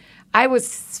 I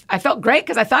felt great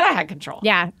because I thought I had control.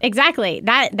 Yeah, exactly.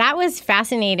 That was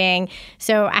fascinating.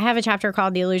 So I have a chapter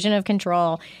called The Illusion of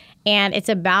Control. And it's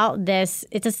about this,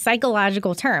 it's a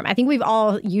psychological term. I think we've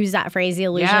all used that phrase, the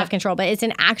illusion of control, but it's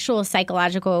an actual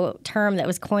psychological term that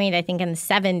was coined, I think, in the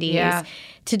 70s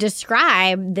to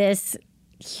describe this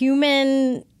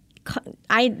human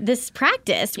this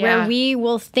practice where we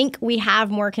will think we have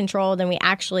more control than we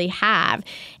actually have.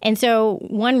 And so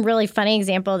one really funny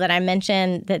example that I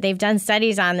mentioned, that they've done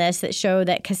studies on this that show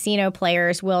that casino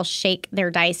players will shake their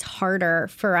dice harder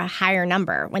for a higher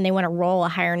number when they want to roll a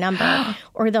higher number,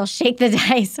 or they'll shake the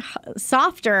dice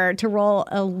softer to roll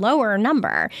a lower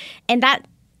number. And that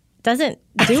doesn't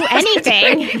do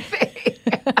anything.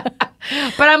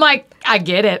 But I'm like, I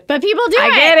get it. But people do it. I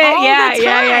get it. All the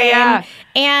time. Yeah.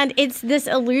 And it's this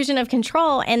illusion of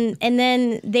control. And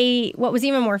then what was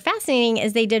even more fascinating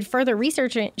is they did further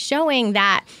research showing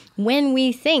that when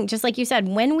we think, just like you said,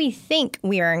 when we think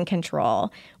we are in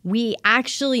control, we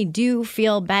actually do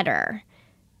feel better.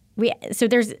 So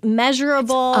there's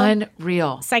measurable,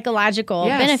 unreal psychological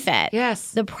benefit.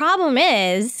 Yes. The problem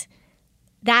is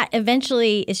that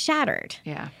eventually is shattered.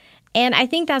 Yeah. And I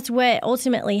think that's what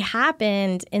ultimately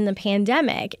happened in the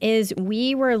pandemic is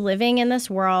we were living in this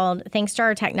world, thanks to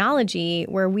our technology,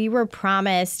 where we were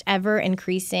promised ever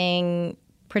increasing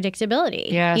predictability.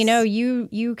 Yes.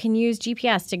 You can use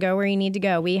GPS to go where you need to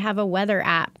go. We have a weather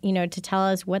app, to tell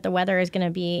us what the weather is going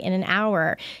to be in an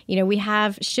hour. We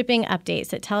have shipping updates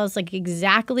that tell us like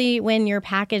exactly when your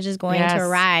package is going to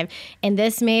arrive. And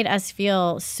this made us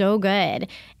feel so good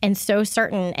and so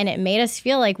certain. And it made us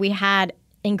feel like we had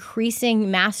increasing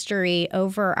mastery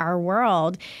over our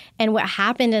world. And what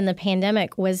happened in the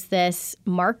pandemic was this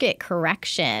market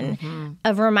correction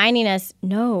of reminding us,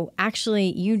 no,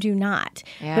 actually, you do not.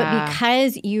 Yeah. But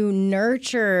because you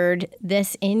nurtured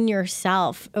this in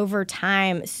yourself over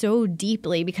time so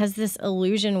deeply, because this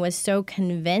illusion was so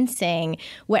convincing,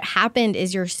 what happened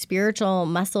is your spiritual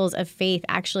muscles of faith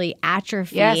actually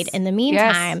atrophied in the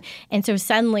meantime. Yes. And so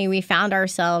suddenly we found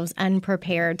ourselves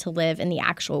unprepared to live in the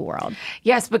actual world.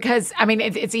 Yes, because,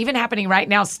 it's even happening right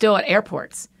now still at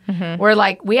airports. Where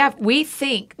like we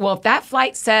think, well, if that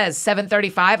flight says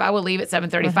 7:35, I will leave at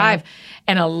 7:35.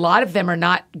 And a lot of them are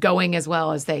not going as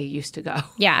well as they used to go.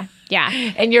 Yeah.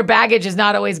 And your baggage is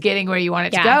not always getting where you want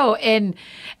it to go. And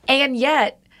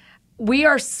yet we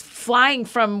are flying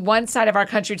from one side of our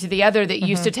country to the other that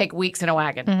used to take weeks in a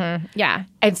wagon. Yeah.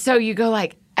 And so you go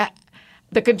like,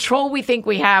 the control we think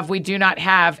we have, we do not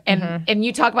have. And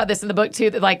you talk about this in the book too,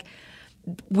 that like,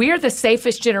 we're the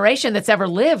safest generation that's ever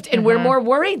lived, and we're more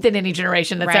worried than any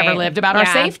generation that's ever lived about our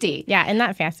safety. Yeah, isn't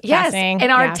that fascinating? Yes,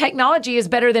 and our technology is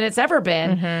better than it's ever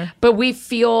been, but we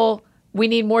feel we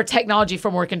need more technology for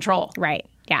more control. Right.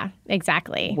 Yeah,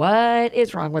 exactly. What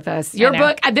is wrong with us? Your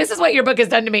book, this is what your book has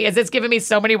done to me, is it's given me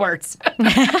so many words.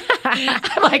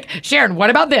 I'm like, Sharon,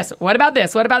 what about this? What about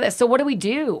this? What about this? So what do we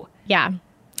do? Yeah.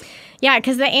 Yeah,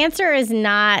 because the answer is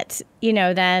not,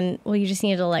 then, well, you just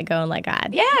need to let go and let God.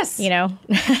 Yes.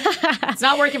 It's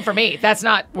not working for me. That's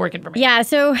not working for me. Yeah,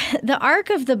 so the arc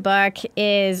of the book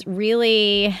is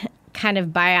really kind of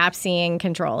biopsying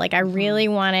control. Like, I really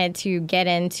wanted to get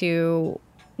into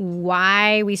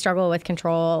why we struggle with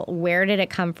control. Where did it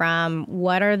come from?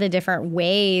 What are the different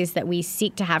ways that we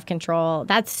seek to have control?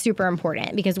 That's super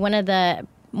important because one of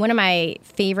my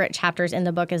favorite chapters in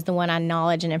the book is the one on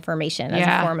knowledge and information as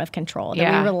a form of control.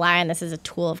 That we rely on this as a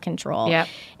tool of control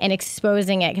and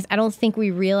exposing it, because I don't think we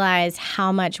realize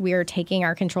how much we are taking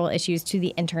our control issues to the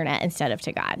internet instead of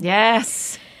to God.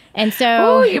 Yes. And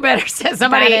so, you better say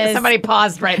somebody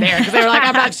paused right there because they were like,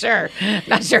 I'm not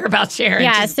sure about Sharon.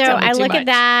 Yeah, Just so I look at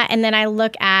that, and then I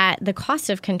look at the cost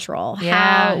of control.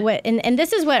 Yeah. And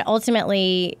this is what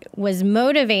ultimately was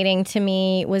motivating to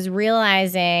me, was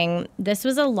realizing this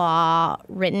was a law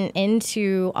written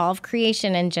into all of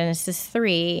creation in Genesis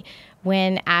 3.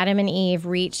 When Adam and Eve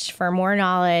reached for more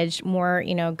knowledge, more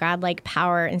godlike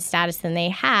power and status than they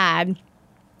had.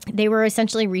 They were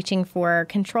essentially reaching for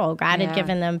control. God had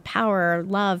given them power,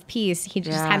 love, peace. He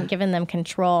just hadn't given them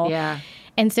control. Yeah.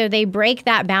 And so they break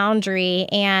that boundary,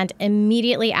 and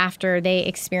immediately after, they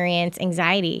experience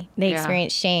anxiety. They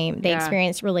experience shame. They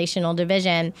experience relational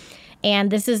division. And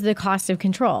this is the cost of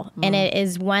control. And it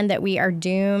is one that we are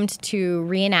doomed to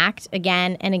reenact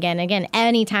again and again and again.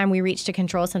 Anytime we reach to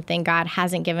control something, God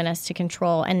hasn't given us to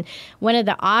control. And one of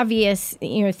the obvious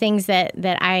things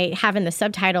that I have in the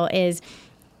subtitle is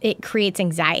it creates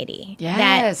anxiety.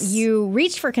 Yes. That you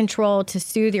reach for control to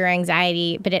soothe your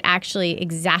anxiety, but it actually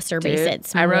exacerbates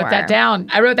it more. I wrote that down.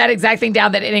 I wrote that exact thing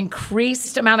down, that an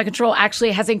increased amount of control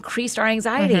actually has increased our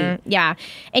anxiety. Yeah.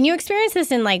 And you experience this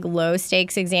in like low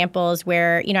stakes examples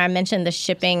where, I mentioned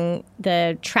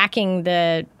the tracking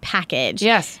the package.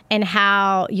 Yes. And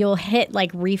how you'll hit like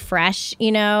refresh,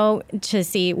 to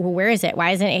see, well, where is it?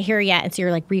 Why isn't it here yet? And so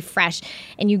you're like refresh.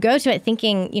 And you go to it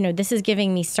thinking, this is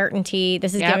giving me certainty.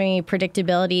 This is giving me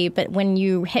predictability. But when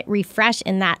you hit refresh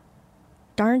and that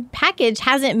darn package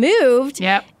hasn't moved,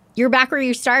 you're You're back where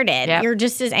you started. Yep. You're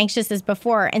just as anxious as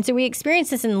before. And so we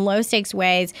experience this in low stakes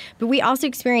ways, but we also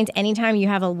experience anytime you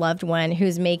have a loved one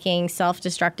who's making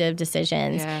self-destructive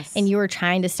decisions and you are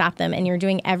trying to stop them and you're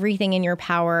doing everything in your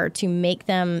power to make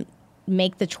them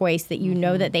make the choice that you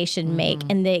know that they should make,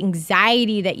 and the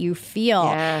anxiety that you feel.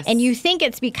 And you think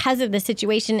it's because of the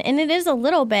situation, and it is a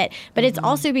little bit, but it's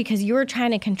also because you're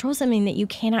trying to control something that you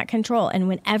cannot control. And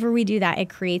whenever we do that, it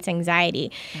creates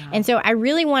anxiety. And so I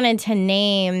really wanted to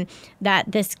name that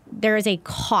there is a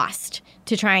cost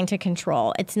to trying to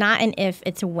control. It's not an if,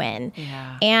 it's a when.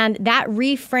 And that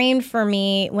reframed for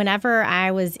me whenever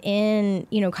I was in,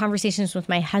 conversations with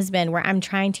my husband where I'm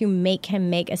trying to make him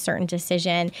make a certain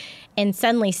decision, and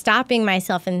suddenly stopping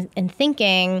myself and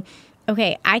thinking,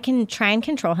 okay, I can try and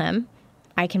control him.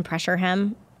 I can pressure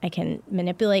him. I can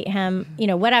manipulate him,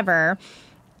 whatever.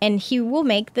 And he will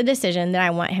make the decision that I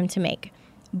want him to make.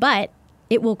 But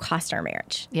it will cost our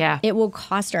marriage. It will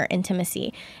cost our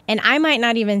intimacy. And I might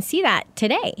not even see that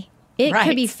today. It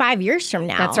could be 5 years from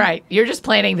now. That's right. You're just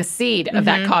planting the seed of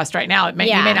that cost right now. You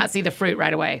may not see the fruit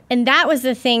right away. And that was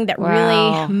the thing that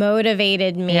really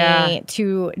motivated me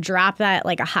to drop that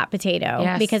like a hot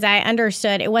potato. Because I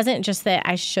understood it wasn't just that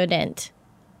I shouldn't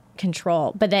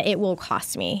control, but that it will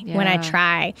cost me when I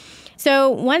try.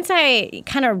 So once I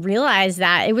kind of realized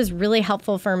that, it was really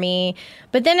helpful for me.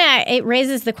 But then it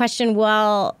raises the question,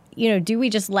 well, do we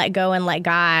just let go and let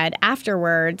God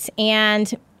afterwards?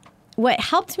 And what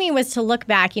helped me was to look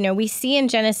back. We see in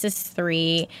Genesis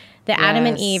 3 that Adam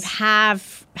and Eve have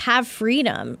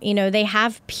freedom. They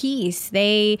have peace.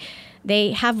 They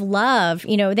have love.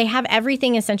 They have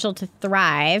everything essential to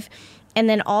thrive. And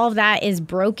then all of that is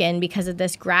broken because of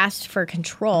this grasp for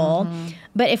control.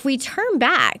 But if we turn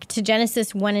back to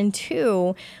Genesis 1 and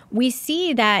 2, we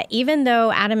see that even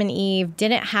though Adam and Eve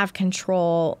didn't have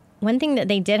control, one thing that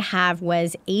they did have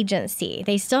was agency.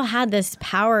 They still had this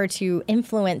power to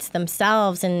influence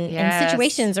themselves and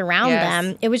situations around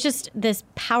them. It was just this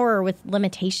power with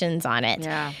limitations on it.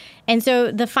 And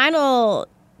so the final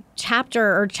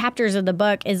chapter or chapters of the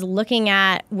book is looking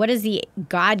at what is the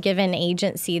God-given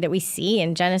agency that we see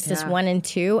in Genesis 1 and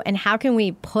 2, and how can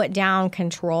we put down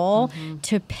control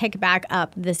to pick back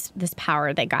up this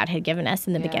power that God had given us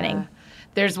in the beginning.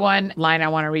 There's one line I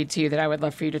want to read to you that I would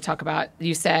love for you to talk about.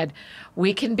 You said,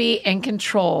 we can be in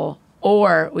control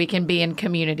or we can be in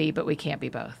community, but we can't be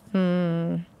both.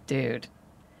 Dude,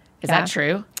 is that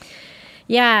true?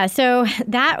 Yeah, so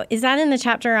is that in the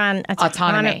chapter on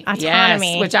autonomy?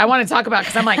 Yes, which I want to talk about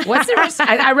because I'm like, what's the rest?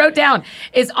 I wrote down,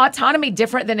 is autonomy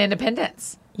different than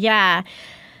independence? Yeah.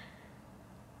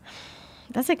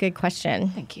 That's a good question.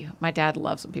 Thank you. My dad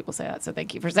loves when people say that, so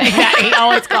thank you for saying that. He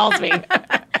always calls me.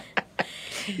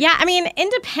 Yeah, I mean,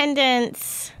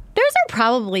 independence, those are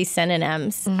probably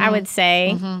synonyms, I would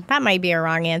say. That might be a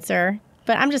wrong answer.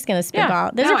 But I'm just going to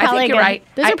spitball. Those are probably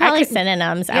Those are probably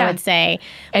synonyms, I would say.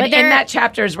 And in that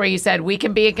chapter is where you said we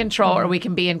can be in control or we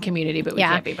can be in community, but we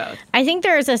can't be both. I think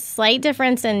there's a slight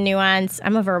difference in nuance.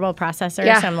 I'm a verbal processor,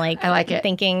 so I'm I like it.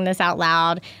 Thinking this out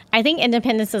loud. I think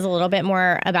independence is a little bit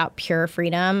more about pure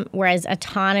freedom, whereas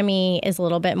autonomy is a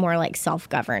little bit more like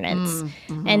self-governance.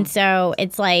 And so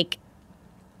it's like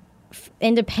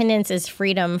independence is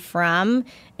freedom from,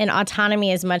 and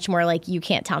autonomy is much more like you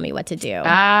can't tell me what to do.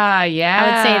 Ah, yeah. I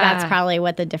would say that's probably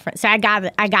what the difference. So I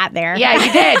got there. Yeah,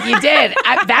 you did. You did.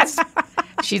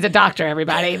 She's a doctor,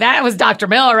 everybody. That was Dr.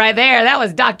 Miller right there. That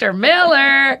was Dr.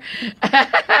 Miller.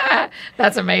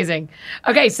 That's amazing.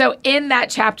 Okay, so in that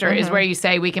chapter is where you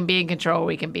say we can be in control,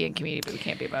 we can be in community, but we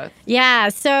can't be both. Yeah,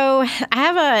 so I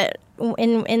have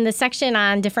in the section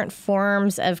on different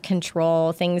forms of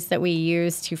control, things that we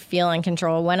use to feel in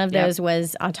control, one of those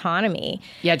was autonomy.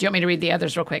 Yeah, do you want me to read the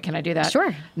others real quick? Can I do that?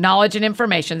 Sure. Knowledge and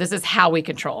information. This is how we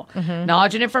control.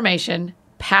 Knowledge and information,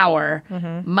 power,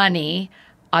 money,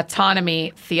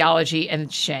 autonomy, theology,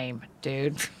 and shame.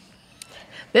 Dude.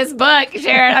 This book,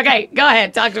 Sharon. Okay, go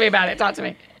ahead. Talk to me about it. Talk to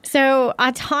me. So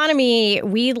autonomy,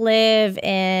 we live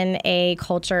in a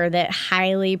culture that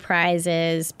highly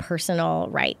prizes personal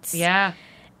rights. Yeah.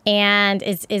 And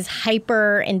is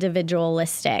hyper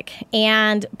individualistic.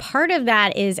 And part of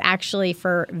that is actually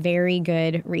for very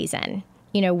good reason.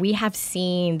 We have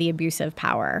seen the abuse of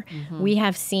power. We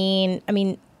have seen,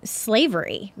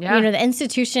 slavery. Yeah. The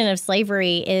institution of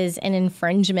slavery is an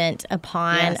infringement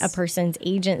upon a person's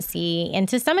agency. And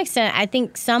to some extent, I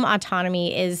think some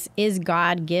autonomy is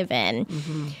God-given.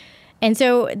 And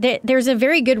so there's a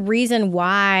very good reason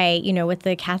why, with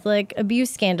the Catholic abuse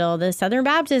scandal, the Southern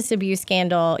Baptist abuse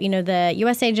scandal, the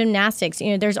USA Gymnastics,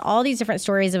 there's all these different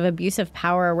stories of abuse of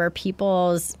power where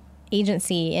people's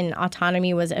agency and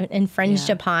autonomy was infringed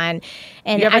upon.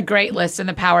 And you have a great list in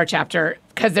the power chapter,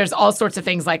 because there's all sorts of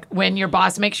things like when your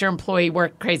boss makes your employee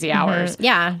work crazy hours.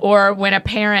 Yeah. Or when a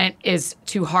parent is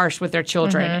too harsh with their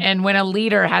children. And when a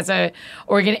leader has if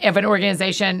an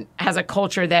organization has a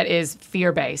culture that is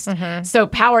fear-based. So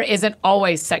power isn't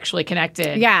always sexually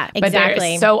connected. Yeah, exactly. But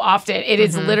there is so often, it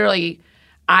is literally,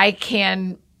 I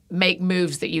can make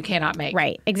moves that you cannot make.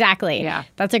 Right, exactly. Yeah.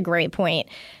 That's a great point.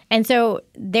 And so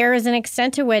there is an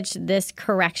extent to which this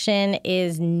correction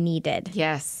is needed.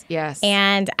 Yes, yes.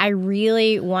 And I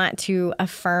really want to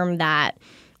affirm that.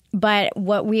 But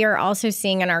what we are also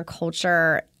seeing in our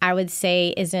culture, I would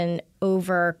say, is an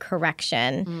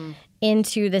overcorrection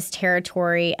into this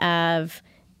territory of,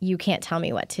 you can't tell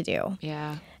me what to do.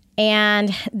 Yeah.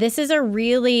 And this is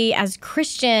as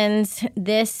Christians,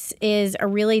 this is a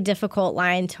really difficult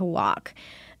line to walk,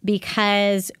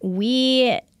 because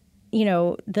we,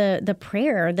 the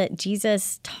prayer that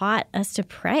Jesus taught us to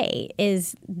pray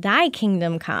is, thy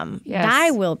kingdom come,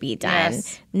 thy will be done,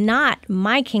 not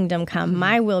my kingdom come,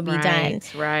 my will be done.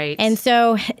 Right. And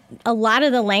so a lot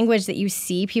of the language that you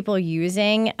see people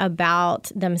using about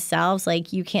themselves,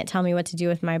 like, you can't tell me what to do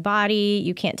with my body,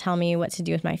 you can't tell me what to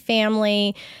do with my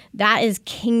family, that is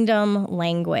kingdom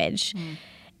language.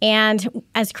 And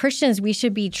as Christians, we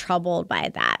should be troubled by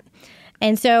that.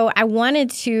 And so I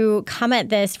wanted to come at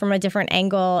this from a different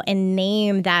angle and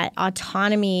name that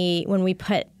autonomy, when we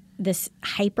put this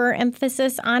hyper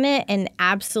emphasis on it and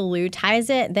absolutize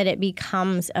it, that it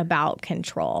becomes about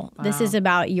control. Wow. This is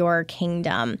about your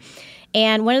kingdom.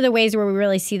 And one of the ways where we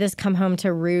really see this come home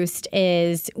to roost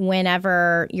is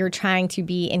whenever you're trying to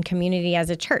be in community as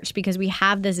a church, because we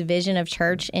have this vision of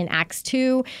church in Acts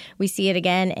 2. We see it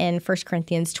again in 1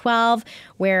 Corinthians 12,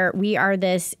 where we are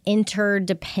this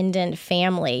interdependent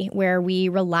family where we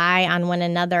rely on one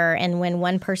another. And when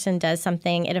one person does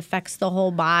something, it affects the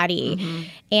whole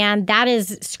body. And that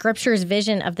is Scripture's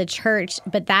vision of the church,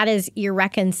 but that is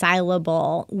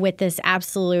irreconcilable with this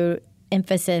absolute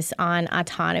emphasis on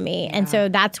autonomy. And so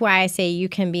that's why I say you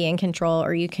can be in control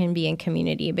or you can be in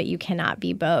community, but you cannot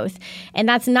be both. And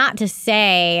that's not to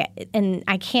say, and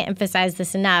I can't emphasize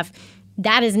this enough,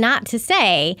 that is not to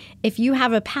say if you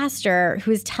have a pastor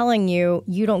who's telling you,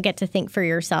 you don't get to think for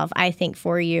yourself, I think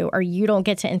for you, or you don't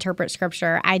get to interpret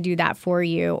Scripture, I do that for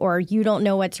you, or you don't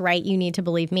know what's right, you need to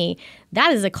believe me.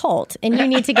 That is a cult, and you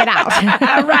need to get out.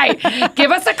 Right.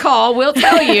 Give us a call. We'll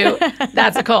tell you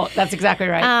that's a cult. That's exactly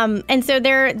right. And so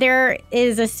there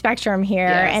is a spectrum here,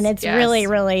 and it's really,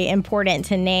 really important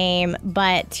to name,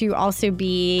 but to also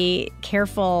be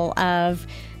careful of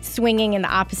swinging in the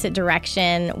opposite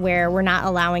direction where we're not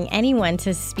allowing anyone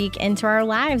to speak into our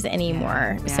lives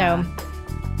anymore. So,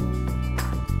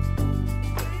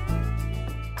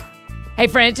 hey,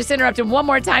 friends, just interrupting one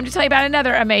more time to tell you about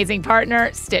another amazing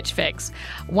partner, Stitch Fix.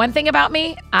 One thing about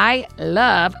me, I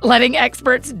love letting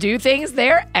experts do things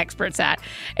they're experts at.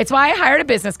 It's why I hired a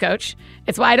business coach.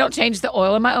 It's why I don't change the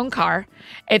oil in my own car.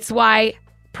 It's why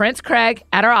Prince Craig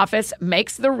at our office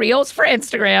makes the reels for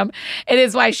Instagram. It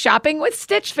is why shopping with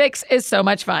Stitch Fix is so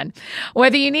much fun.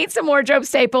 Whether you need some wardrobe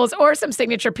staples or some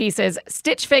signature pieces,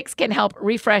 Stitch Fix can help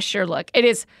refresh your look. It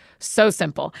is so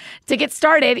simple. To get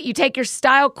started, you take your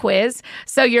style quiz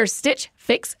so your Stitch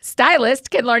Fix stylist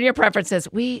can learn your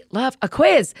preferences. We love a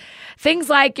quiz. Things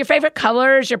like your favorite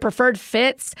colors, your preferred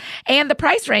fits, and the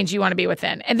price range you want to be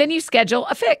within. And then you schedule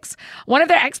a fix. One of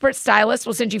their expert stylists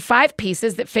will send you 5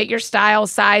 pieces that fit your style,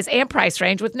 size, and price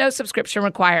range with no subscription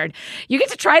required. You get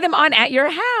to try them on at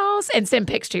your house and send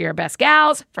pics to your best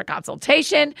gals for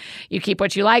consultation. You keep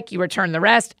what you like, you return the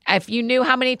rest. If you knew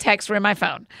how many texts were in my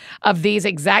phone of these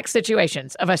exact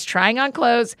situations of us trying on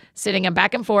clothes, sitting them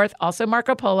back and forth, also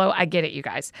Marco Polo, I get it, you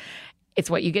guys. It's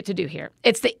what you get to do here.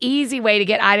 It's the easy way to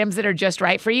get items that are just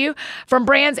right for you from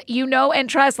brands you know and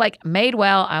trust like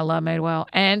Madewell, I love Madewell,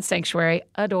 and Sanctuary,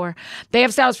 adore. They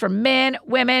have styles for men,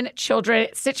 women, children.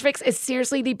 Stitch Fix is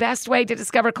seriously the best way to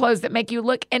discover clothes that make you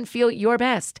look and feel your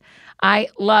best. I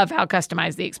love how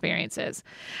customized the experience is.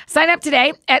 Sign up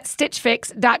today at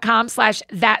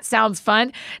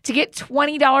stitchfix.com/thatsoundsfun to get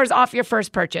 $20 off your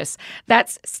first purchase.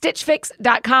 That's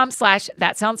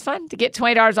stitchfix.com/thatsoundsfun to get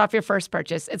 $20 off your first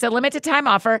purchase. It's a limited time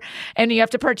offer, and you have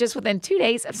to purchase within 2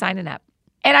 days of signing up.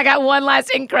 And I got one last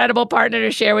incredible partner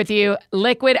to share with you,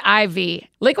 Liquid IV.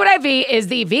 Liquid IV is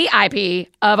the VIP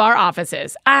of our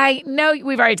offices. I know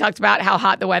we've already talked about how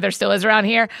hot the weather still is around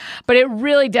here, but it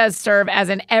really does serve as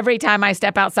an every time I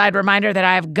step outside reminder that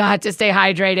I've got to stay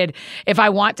hydrated if I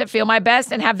want to feel my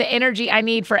best and have the energy I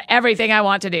need for everything I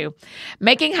want to do.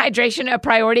 Making hydration a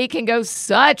priority can go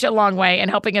such a long way in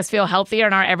helping us feel healthier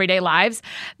in our everyday lives.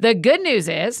 The good news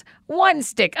is, 1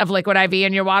 stick of Liquid IV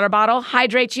in your water bottle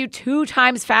hydrates you 2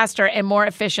 times faster and more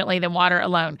efficiently than water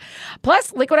alone.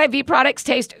 Plus, Liquid IV products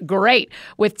taste great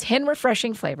with 10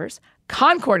 refreshing flavors: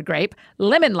 Concord grape,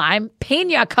 lemon lime,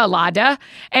 pina colada,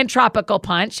 and tropical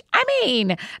punch. I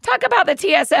mean, talk about the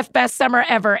TSF best summer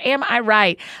ever. Am I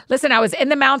right? Listen, I was in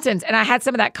the mountains and I had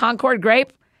some of that Concord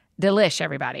grape. Delish,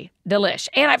 everybody. Delish.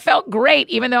 And I felt great,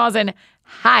 even though I was in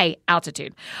high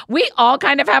altitude. We all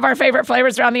kind of have our favorite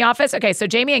flavors around the office. Okay, so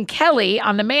Jamie and Kelly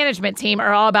on the management team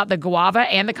are all about the guava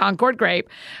and the Concord grape.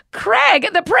 Craig,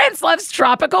 the prince, loves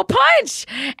tropical punch.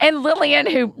 And Lillian,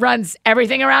 who runs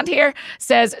everything around here,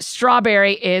 says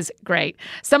strawberry is great.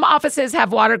 Some offices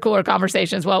have water cooler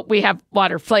conversations. Well, we have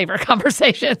water flavor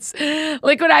conversations.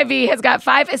 Liquid IV has got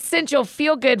 5 essential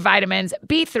feel-good vitamins: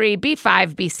 B3,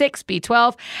 B5, B6,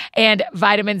 B12, and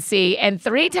vitamin C, and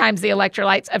 3 times the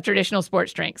electrolytes of traditional sports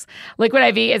drinks. Liquid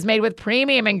IV is made with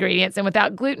premium ingredients and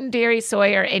without gluten, dairy,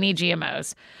 soy, or any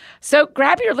GMOs. So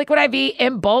grab your Liquid IV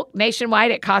in bulk nationwide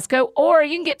at Costco, or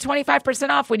you can get 25%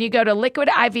 off when you go to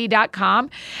liquidiv.com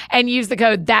and use the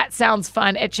code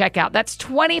ThatSoundsFun at checkout. That's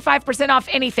 25% off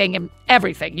anything and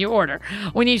everything you order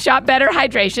when you shop Better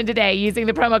Hydration today using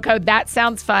the promo code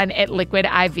ThatSoundsFun at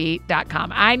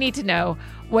liquidiv.com. I need to know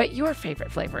what your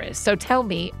favorite flavor is, so tell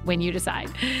me when you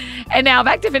decide. And now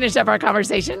back to finish up our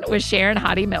conversation with Sharon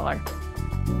Hottie Miller.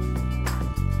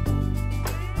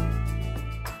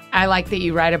 I like that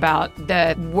you write about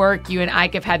the work you and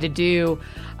Ike have had to do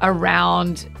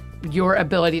around your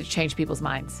ability to change people's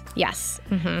minds. Yes.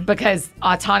 Because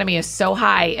autonomy is so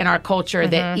high in our culture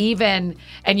that even,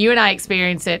 and you and I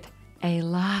experience it a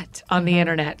lot on the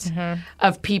internet,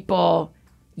 of people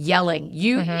yelling.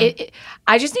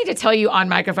 I just need to tell you on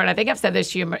microphone, I think I've said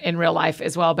this to you in real life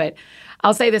as well, but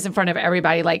I'll say this in front of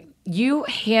everybody. Like, you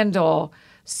handle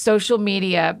social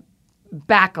media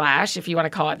backlash, if you want to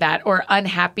call it that, or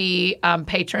unhappy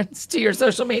patrons to your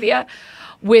social media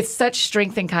with such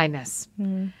strength and kindness.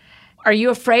 Are you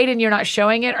afraid and you're not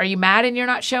showing it? Are you mad and you're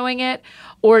not showing it?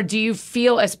 Or do you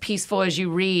feel as peaceful as you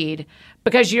read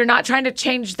because you're not trying to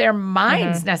change their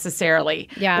minds necessarily?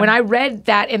 Yeah. When I read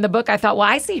that in the book, I thought, well,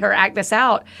 I see her act this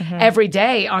out every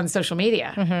day on social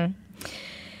media.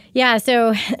 Yeah,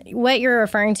 so what you're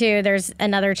referring to, there's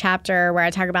another chapter where I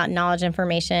talk about knowledge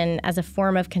information as a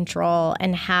form of control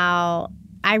and how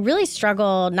I really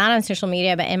struggle, not on social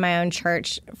media, but in my own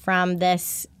church, from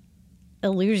this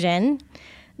illusion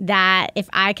that if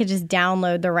I could just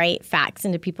download the right facts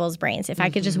into people's brains, if I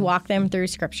could just walk them through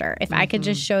scripture, if I could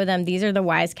just show them these are the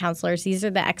wise counselors, these are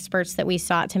the experts that we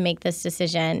sought to make this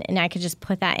decision, and I could just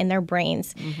put that in their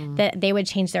brains, that they would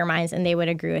change their minds and they would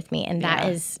agree with me. And that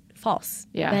is false.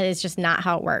 That is just not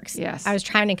how it works. I was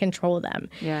trying to control them.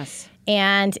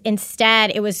 And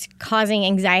instead, it was causing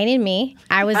anxiety in me.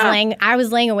 I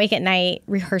was laying awake at night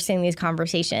rehearsing these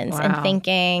conversations and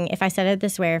thinking, if I said it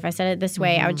this way, or if I said it this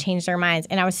way, I would change their minds.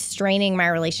 And I was straining my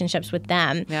relationships with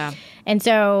them. And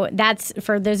so that's,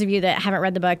 for those of you that haven't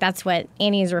read the book, that's what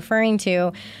Annie is referring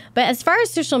to. But as far as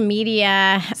social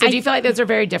media... So do you feel like those are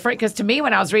very different? Because to me,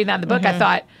 when I was reading that in the book, I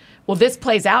thought, well, this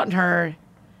plays out in her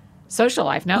social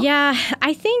life, no? Yeah,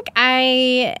 I think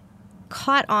I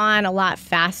caught on a lot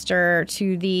faster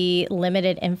to the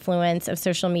limited influence of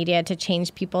social media to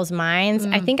change people's minds.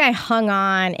 I think I hung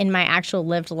on in my actual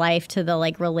lived life to the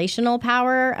relational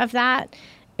power of that.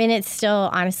 And it's still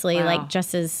honestly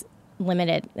just as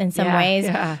limited in some ways.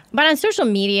 But on social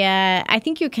media, I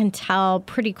think you can tell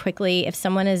pretty quickly if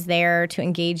someone is there to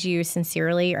engage you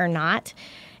sincerely or not.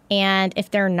 And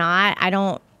if they're not,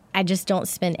 I just don't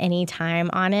spend any time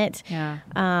on it.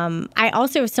 I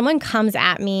also, if someone comes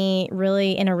at me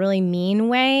really in a really mean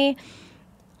way,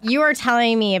 you are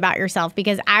telling me about yourself,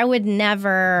 because I would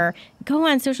never go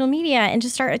on social media and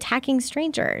just start attacking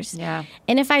strangers. And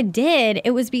if I did,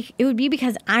 it would be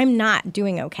because I'm not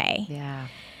doing okay.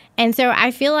 And so I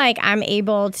feel like I'm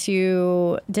able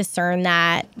to discern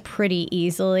that pretty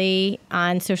easily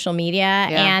on social media.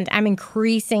 And I'm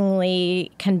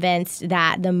increasingly convinced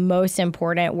that the most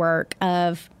important work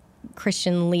of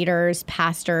Christian leaders,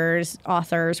 pastors,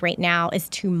 authors right now is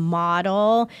to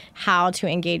model how to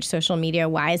engage social media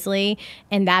wisely.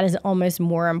 And that is almost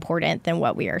more important than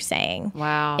what we are saying.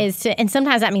 And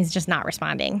sometimes that means just not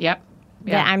responding. That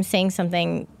I'm saying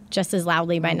something just as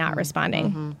loudly by not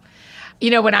responding. You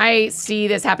know, when I see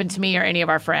this happen to me or any of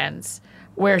our friends,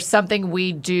 where something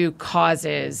we do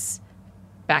causes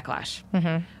backlash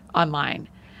online,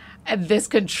 this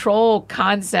control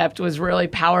concept was really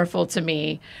powerful to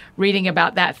me, reading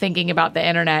about that, thinking about the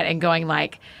internet, and going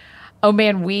like, oh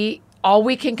man, all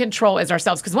we can control is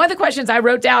ourselves. Because one of the questions I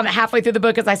wrote down halfway through the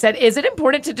book is I said, is it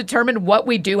important to determine what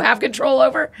we do have control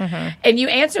over? And you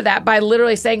answer that by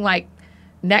literally saying like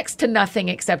next to nothing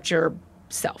except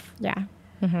yourself. Yeah.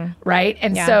 Right?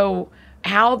 And so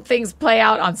how things play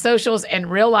out on socials and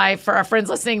real life for our friends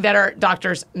listening that are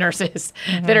doctors, nurses,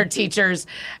 that are teachers.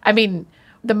 I mean,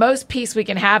 the most peace we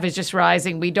can have is just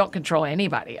realizing we don't control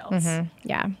anybody else.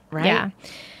 Yeah. Right? Yeah.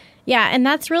 Yeah. And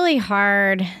that's really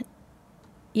hard.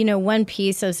 You know, one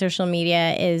piece of social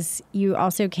media is you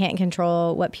also can't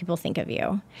control what people think of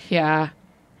you. Yeah.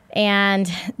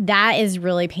 And that is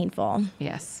really painful.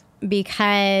 Yes.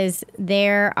 Because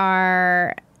there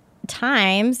are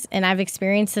times, and I've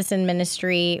experienced this in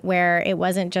ministry, where it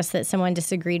wasn't just that someone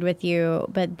disagreed with you,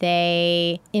 but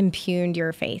they impugned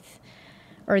your faith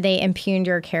or they impugned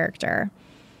your character.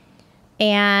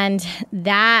 And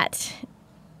that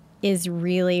is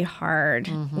really hard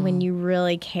when you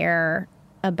really care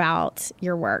about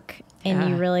your work and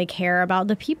you really care about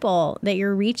the people that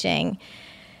you're reaching.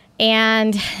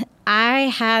 And I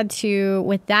had to,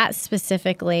 with that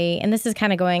specifically, and this is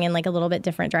kind of going in like a little bit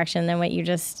different direction than what you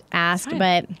just asked,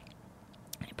 but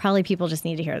probably people just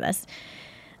need to hear this.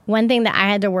 One thing that I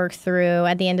had to work through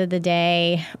at the end of the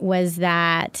day was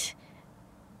that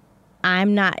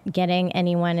I'm not getting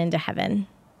anyone into heaven.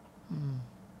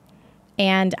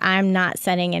 And I'm not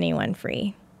setting anyone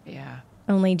free. Yeah.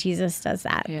 Only Jesus does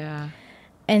that. Yeah.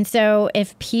 And so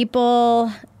if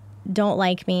people don't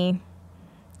like me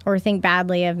or think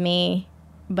badly of me,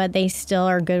 but they still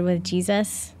are good with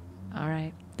Jesus, All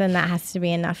right. then that has to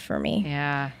be enough for me.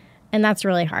 Yeah. And that's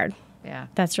really hard. Yeah.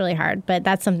 That's really hard. But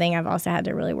that's something I've also had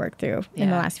to really work through in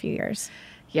the last few years.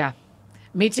 Yeah.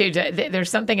 Me too. There's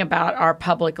something about our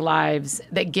public lives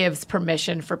that gives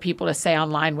permission for people to say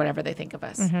online whatever they think of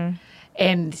us.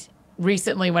 And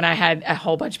recently, when I had a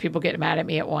whole bunch of people get mad at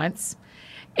me at once,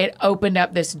 it opened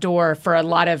up this door for a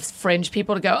lot of fringe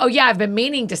people to go, oh, yeah, I've been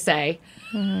meaning to say,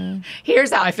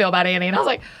 here's how I feel about Annie. And I was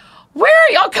like, where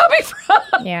are y'all coming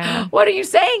from? Yeah. What are you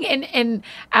saying? And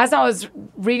as I was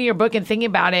reading your book and thinking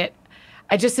about it,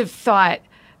 I just have thought,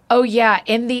 oh, yeah,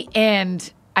 in the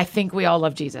end, I think we all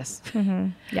love Jesus.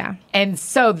 Yeah. And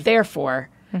so, therefore,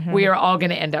 we are all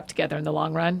going to end up together in the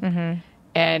long run.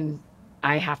 And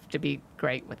I have to be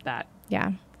great with that.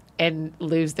 Yeah. And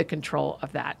lose the control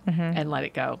of that and let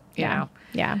it go, you know?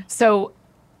 Yeah. So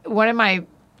one of my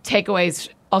takeaways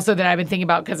also that I've been thinking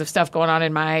about because of stuff going on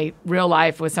in my real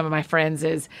life with some of my friends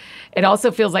is it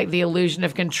also feels like the illusion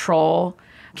of control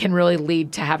can really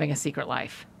lead to having a secret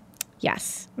life.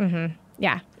 Yes.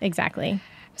 Yeah, exactly.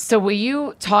 So will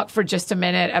you talk for just a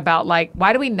minute about like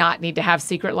why do we not need to have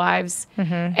secret lives,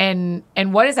 and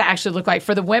what does that actually look like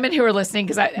for the women who are listening?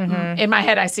 Because in my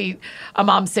head I see a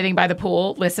mom sitting by the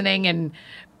pool listening,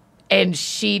 and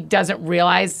she doesn't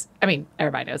realize. I mean,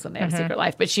 everybody knows when they have a secret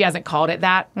life, but she hasn't called it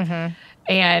that.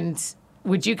 And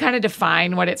would you kind of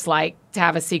define what it's like to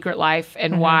have a secret life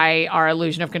and why our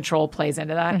illusion of control plays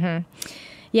into that?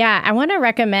 Yeah, I want to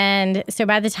recommend. So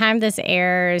by the time this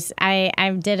airs,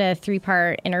 I did a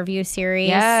 3-part interview series.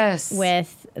 Yes.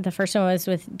 With the first one was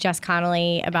with Jess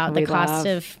Connolly about the cost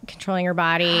of controlling your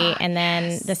body, and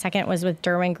then the second was with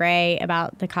Derwin Gray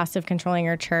about the cost of controlling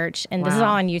your church. And this is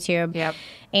all on YouTube. Yep.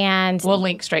 And we'll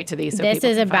link straight to these. So this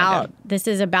is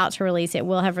about to release. It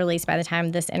will have released by the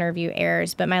time this interview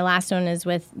airs. But my last one is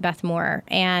with Beth Moore,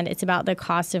 and it's about the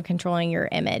cost of controlling your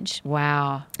image.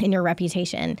 Wow. And your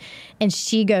reputation. And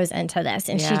she goes into this,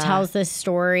 and she tells this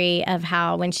story of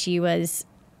how when she was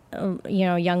a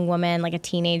young woman, like a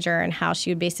teenager, and how she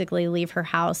would basically leave her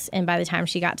house, and by the time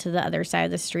she got to the other side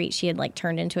of the street, she had like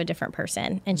turned into a different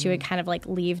person, and she would kind of like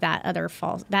leave that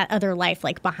other life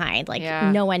like behind, like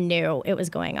no one knew it was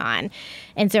going on.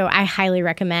 And so I highly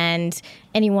recommend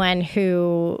anyone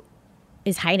who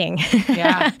is hiding.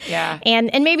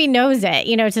 And maybe knows it,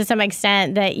 to some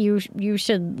extent, that you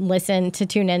should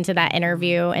tune into that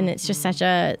interview. And it's just such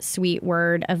a sweet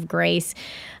word of grace.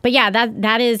 But yeah,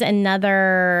 that is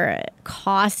another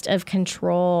cost of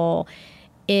control,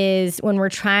 is when we're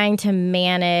trying to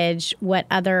manage what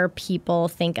other people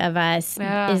think of us,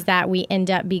 is that we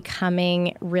end up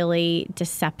becoming really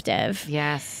deceptive.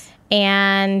 Yes.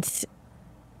 And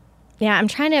yeah, I'm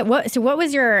trying to. So what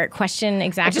was your question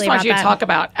exactly? I just want you to talk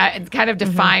about, kind of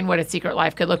define what a secret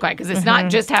life could look like, because it's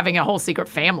not just having a whole secret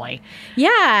family.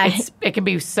 Yeah. It can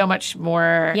be so much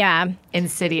more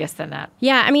insidious than that.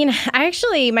 Yeah. I mean,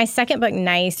 my second book,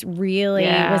 Nice, really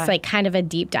was like kind of a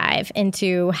deep dive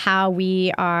into how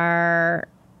a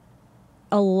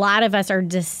lot of us are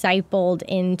discipled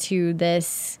into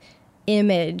this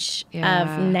image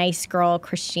of nice girl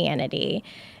Christianity.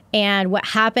 And what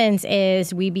happens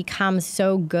is we become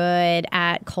so good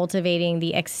at cultivating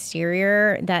the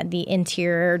exterior that the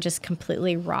interior just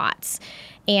completely rots.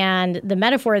 And the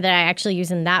metaphor that I actually use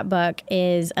in that book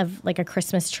is of like a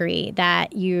Christmas tree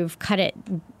that you've cut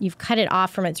it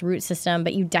off from its root system,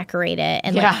 but you decorate it.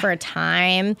 And like for a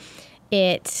time,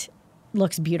 it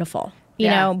looks beautiful. You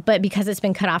know, but because it's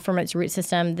been cut off from its root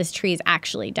system, this tree is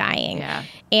actually dying. Yeah.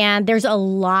 And there's a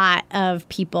lot of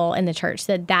people in the church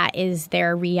that is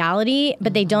their reality,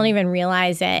 but they don't even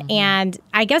realize it. And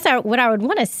I guess what I would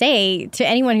want to say to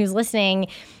anyone who's listening,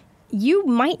 you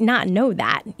might not know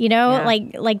that,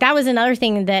 like that was another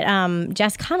thing that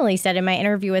Jess Connolly said in my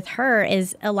interview with her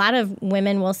is a lot of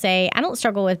women will say, I don't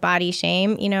struggle with body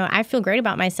shame. I feel great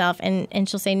about myself. And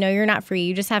she'll say, no, you're not free.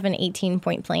 You just have an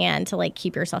 18-point plan to like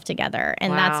keep yourself together.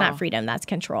 And that's not freedom. That's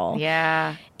control.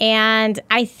 Yeah. And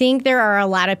I think there are a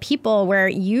lot of people where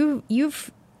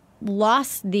you've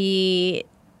lost the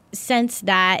sense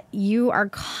that you are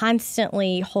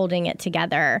constantly holding it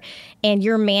together and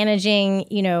you're managing,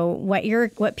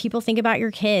 what people think about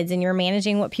your kids, and you're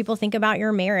managing what people think about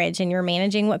your marriage, and you're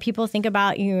managing what people think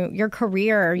about your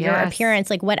career, your appearance,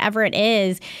 like whatever it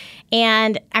is.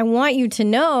 And I want you to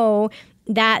know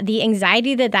that the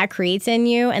anxiety that creates in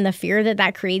you, and the fear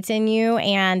that creates in you,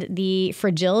 and the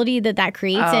fragility that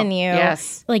creates in you,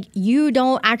 like you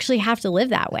don't actually have to live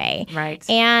that way. Right.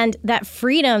 And that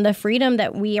freedom, the freedom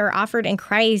that we are offered in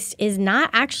Christ, is not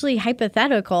actually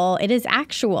hypothetical. It is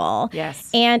actual. Yes.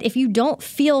 And if you don't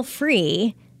feel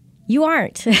free, you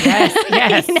aren't.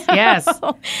 Yes. Yes.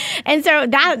 And so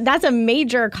that's a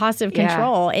major cost of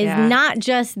control is not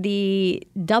just the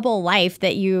double life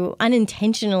that you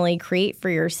unintentionally create for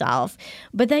yourself,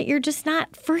 but that you're just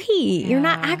not free. You're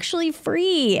not actually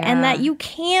free, and that you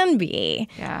can be.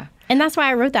 Yeah. And that's why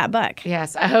I wrote that book.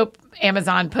 Yes. I hope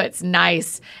Amazon puts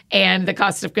nice and the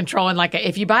cost of control in like,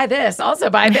 if you buy this, also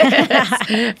buy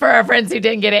this for our friends who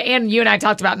didn't get it. And you and I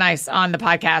talked about nice on the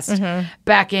podcast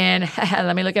back in,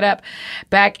 let me look it up,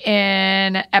 back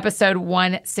in episode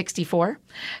 164.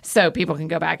 So people can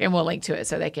go back and we'll link to it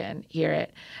so they can hear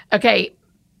it. Okay.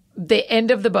 The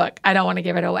end of the book, I don't want to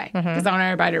give it away because I want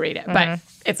everybody to read it, but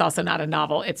it's also not a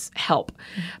novel. It's help.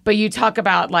 But you talk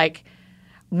about like,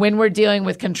 when we're dealing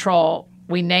with control,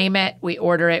 we name it, we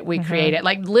order it, we create it.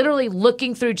 Like literally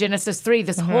looking through Genesis 3,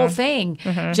 this whole thing,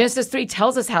 Genesis 3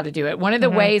 tells us how to do it. One of the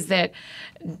ways that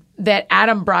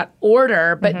Adam brought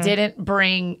order but he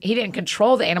didn't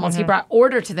control the animals, he brought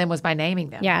order to them was by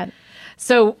naming them. Yeah.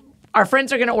 So our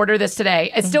friends are going to order this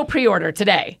today. It's still pre-order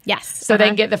today. Yes. So they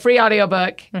can get the free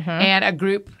audiobook and a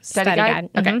group study guide.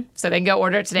 Okay. So they can go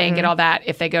order it today and get all that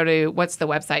if they go to, what's the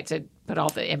website to put all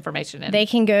the information in? They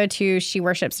can go to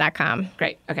sheworships.com.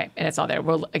 Great. Okay. And it's all there.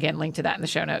 We'll, again, link to that in the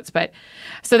show notes. But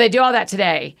so they do all that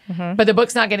today, but the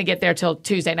book's not going to get there till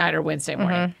Tuesday night or Wednesday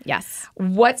morning. Yes.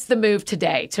 What's the move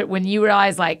today to when you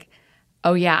realize like,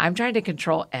 oh yeah, I'm trying to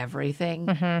control everything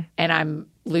and I'm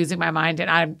losing my mind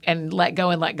and let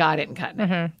go and let God in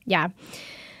cutting. Yeah.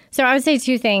 So I would say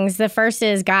two things. The first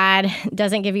is God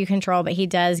doesn't give you control, but he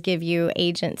does give you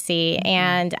agency.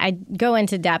 And I go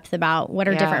into depth about what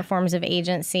are different forms of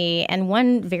agency. And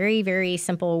one very, very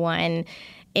simple one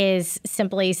is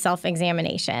simply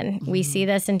self-examination. We see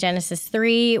this in Genesis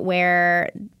 3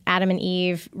 where Adam and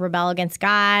Eve rebel against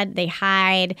God, they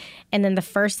hide, and then the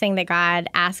first thing that God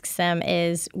asks them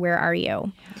is, where are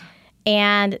you?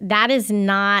 And that's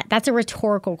a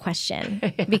rhetorical question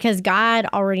because God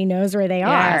already knows where they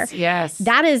are. Yes.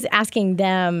 That is asking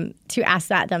them to ask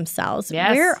that themselves.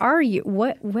 Yes. Where are you?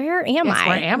 Where am I?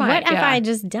 Where am I? What have I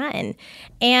just done?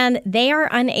 And they are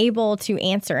unable to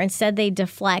answer. Instead, they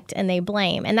deflect and they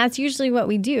blame. And that's usually what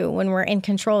we do when we're in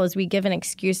control is we give an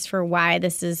excuse for why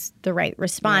this is the right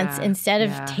response instead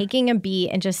of taking a beat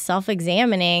and just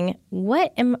self-examining,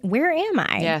 where am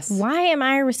I? Yes. Why am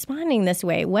I responding this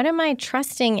way? What am I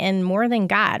trusting in more than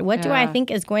God? What do I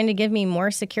think is going to give me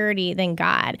more security than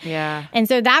God? Yeah. And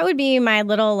so that would be my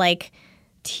little like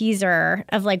teaser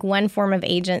of like one form of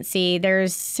agency.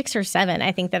 There's 6 or 7,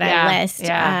 I think, that I list.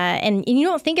 And you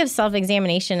don't think of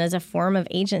self-examination as a form of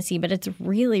agency, but it's a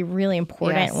really, really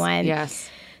important one. Yes.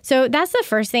 So that's the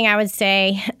first thing I would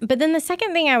say. But then the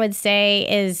second thing I would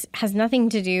say has nothing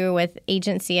to do with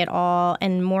agency at all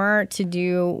and more to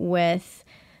do with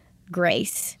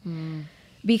grace.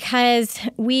 Because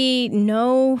we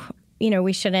know,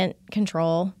 we shouldn't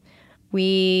control.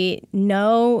 We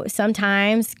know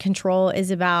sometimes control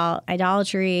is about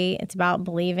idolatry. It's about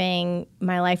believing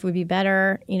my life would be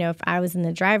better, if I was in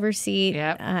the driver's seat.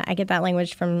 Yep. I get that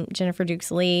language from Jennifer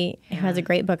Dukes-Lee, who has a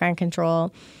great book on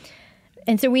control.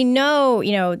 And so we know,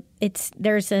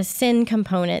 there's a sin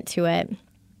component to it.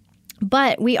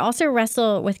 But we also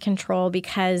wrestle with control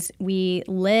because we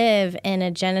live in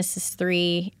a Genesis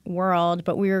 3 world,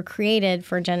 but we were created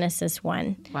for Genesis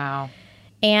 1. Wow.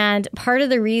 And part of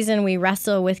the reason we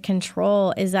wrestle with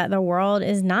control is that the world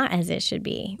is not as it should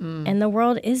be. And the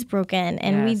world is broken.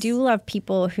 And we do love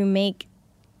people who make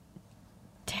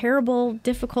terrible,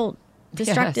 difficult,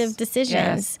 destructive decisions.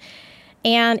 Yes.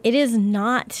 And it is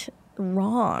not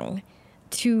wrong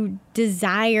to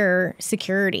desire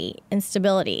security and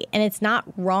stability. And it's not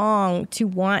wrong to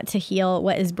want to heal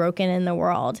what is broken in the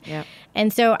world. Yep.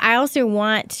 And so I also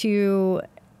want to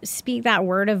speak that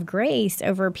word of grace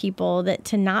over people, that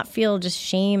to not feel just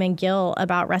shame and guilt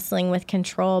about wrestling with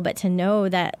control, but to know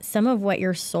that some of what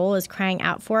your soul is crying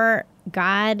out for,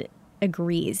 God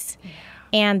agrees. Yeah.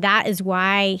 And that is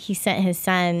why he sent his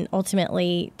son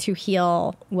ultimately to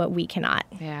heal what we cannot.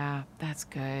 Yeah, that's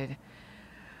good.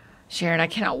 Sharon, I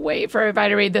cannot wait for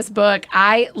everybody to read this book.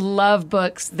 I love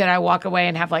books that I walk away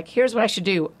and have like, here's what I should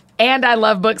do. And I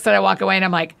love books that I walk away and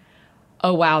I'm like,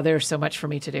 oh, wow, there's so much for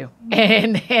me to do.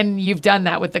 And you've done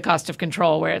that with The Cost of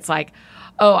Control, where it's like,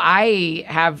 oh, I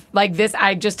have like this.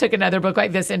 I just took another book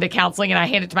like this into counseling and I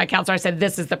handed it to my counselor. I said,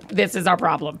 this is our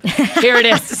problem. Here it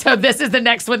is. So this is the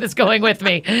next one that's going with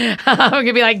me. I'm going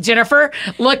to be like, Jennifer,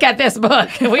 look at this book.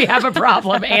 We have a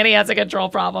problem. Annie has a control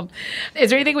problem. Is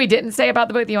there anything we didn't say about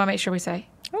the book that you want to make sure we say?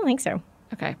 I don't think so.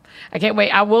 Okay. I can't wait.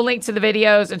 I will link to the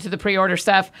videos and to the pre-order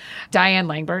stuff. Diane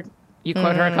Langberg. You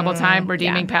quote her a couple of times,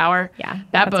 Redeeming Power. Yeah, that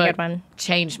that's book a good one.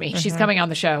 Changed me. She's coming on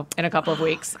the show in a couple of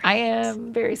weeks. I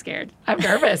am very scared. I'm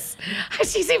nervous.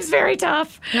 She seems very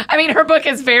tough. I mean, her book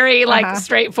is very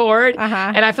straightforward.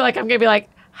 And I feel like I'm going to be like,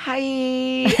 hi,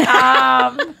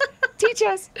 teach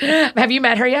us. Have you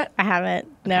met her yet? I haven't.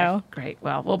 No. Okay, great.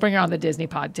 Well, we'll bring her on the Disney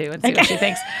pod too and see what she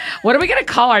thinks. What are we going to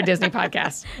call our Disney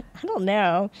podcast? I don't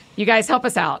know. You guys help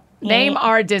us out. Name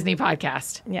our Disney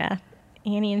podcast. Yeah.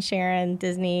 Annie and Sharon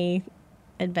Disney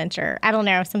Adventure. I don't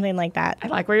know, something like that. I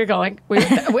like where you're going. We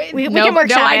can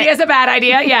workshop no idea it. is a bad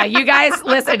idea. Yeah, you guys,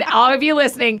 listen, all of you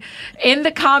listening, in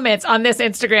the comments on this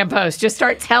Instagram post, just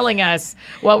start telling us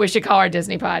what we should call our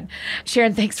Disney pod.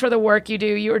 Sharon, thanks for the work you do.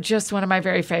 You are just one of my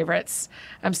very favorites.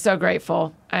 I'm so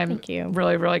grateful. Thank you.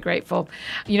 Really, really grateful.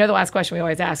 You know the last question we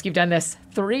always ask. You've done this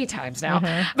 3 times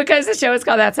now because the show is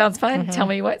called That Sounds Fun. Tell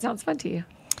me what sounds fun to you.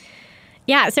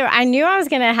 Yeah, so I knew I was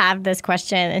going to have this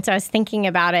question, and so I was thinking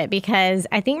about it because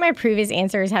I think my previous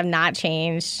answers have not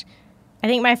changed. I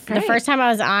think the first time I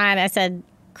was on, I said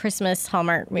Christmas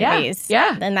Hallmark movies.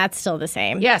 Yeah. And that's still the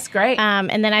same. Yes, great.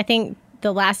 And then I think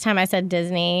the last time I said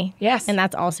Disney. Yes. And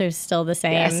that's also still the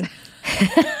same.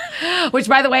 Yes. Which,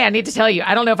 by the way, I need to tell you,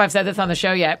 I don't know if I've said this on the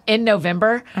show yet. In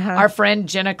November, our friend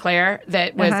Jenna Claire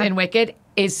that was in Wicked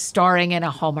is starring in a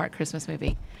Hallmark Christmas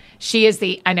movie. She is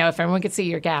I know if everyone could see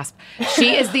your gasp,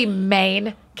 she is the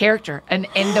main character. And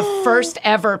in the first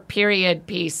ever period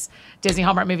piece Disney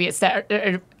Hallmark movie, it's set,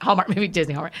 Hallmark movie,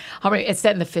 Disney Hallmark, it's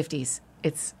set in the 50s.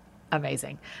 It's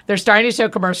amazing. They're starting to show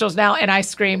commercials now, and I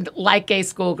screamed like a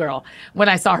schoolgirl when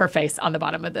I saw her face on the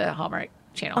bottom of the Hallmark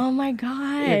channel. Oh my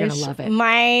gosh. You're going to love it.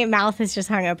 My mouth has just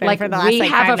hung open for the last 5 minutes. We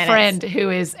have a friend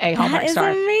who is a Hallmark star.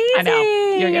 That is amazing. I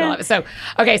know. You're going to love it. So,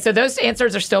 okay, so those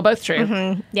answers are still both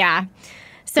true. Yeah.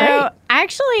 So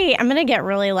actually, I'm going to get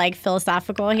really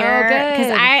philosophical here.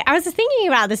 Because I was just thinking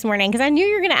about this morning because I knew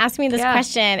you were going to ask me this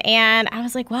question. And I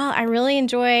was like, well, I really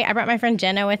I brought my friend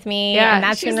Jenna with me. Yeah, and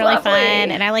that's been really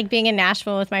fun. And I like being in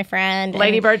Nashville with my friend.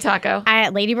 Lady Bird Taco.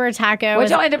 Lady Bird Taco. What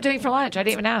did y'all end up doing for lunch? I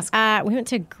didn't even ask. We went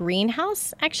to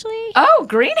Greenhouse, actually. Oh,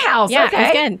 Greenhouse. Yeah, okay. it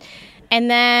was good. And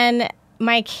then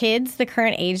my kids, the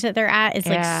current age that they're at, is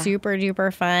super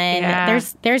duper fun. Yeah.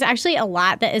 There's actually a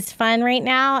lot that is fun right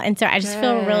now, and so I just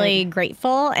feel really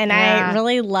grateful, and I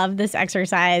really love this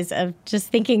exercise of just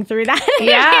thinking through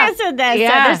that. So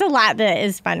there's a lot that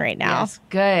is fun right now. Yes,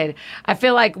 good. I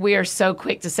feel like we are so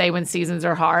quick to say when seasons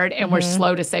are hard, and we're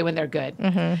slow to say when they're good,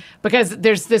 because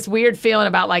there's this weird feeling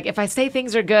about if I say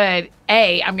things are good,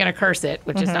 A, I'm going to curse it,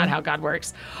 which is not how God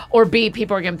works, or B,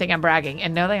 people are going to think I'm bragging,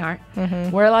 and no, they aren't.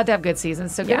 We're allowed to have good seasons.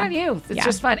 So good on you. It's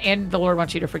just fun. And the Lord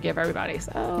wants you to forgive everybody.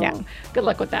 So good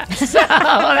luck with that. So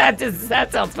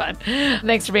that sounds fun.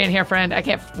 Thanks for being here, friend. I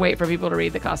can't wait for people to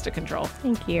read The Cost of Control.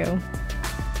 Thank you.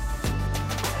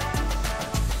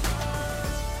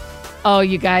 Oh,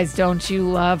 you guys, don't you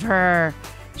love her?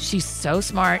 She's so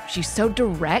smart. She's so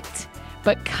direct,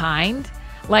 but kind.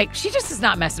 Like, she just is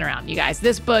not messing around, you guys.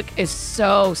 This book is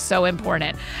so, so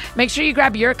important. Make sure you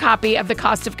grab your copy of The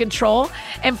Cost of Control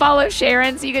and follow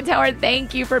Sharon so you can tell her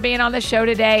thank you for being on the show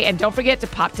today. And don't forget to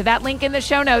pop to that link in the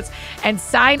show notes and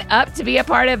sign up to be a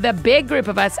part of the big group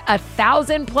of us.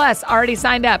 1,000 plus already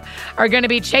signed up are going to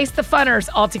be Chase the Funners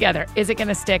all together. Is it going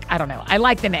to stick? I don't know. I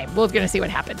like the name. We're going to see what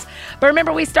happens. But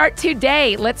remember, we start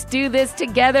today. Let's do this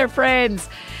together, friends.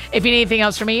 If you need anything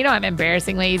else from me, you know I'm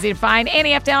embarrassingly easy to find.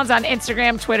 Annie F. Downs on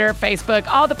Instagram, Twitter, Facebook,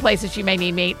 all the places you may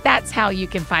need me. That's how you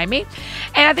can find me.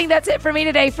 And I think that's it for me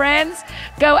today, friends.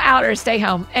 Go out or stay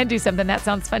home and do something that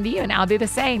sounds fun to you, and I'll do the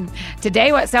same.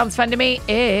 Today, what sounds fun to me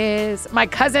is my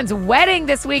cousin's wedding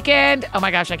this weekend. Oh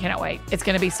my gosh, I cannot wait. It's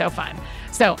going to be so fun.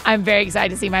 So I'm very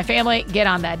excited to see my family get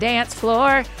on the dance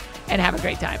floor and have a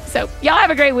great time. So y'all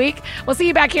have a great week. We'll see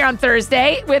you back here on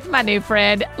Thursday with my new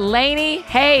friend, Lainey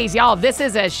Hayes. Y'all, this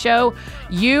is a show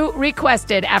you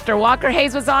requested. After Walker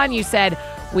Hayes was on, you said,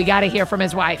 we got to hear from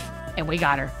his wife, and we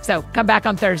got her. So come back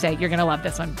on Thursday. You're going to love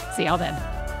this one. See y'all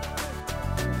then.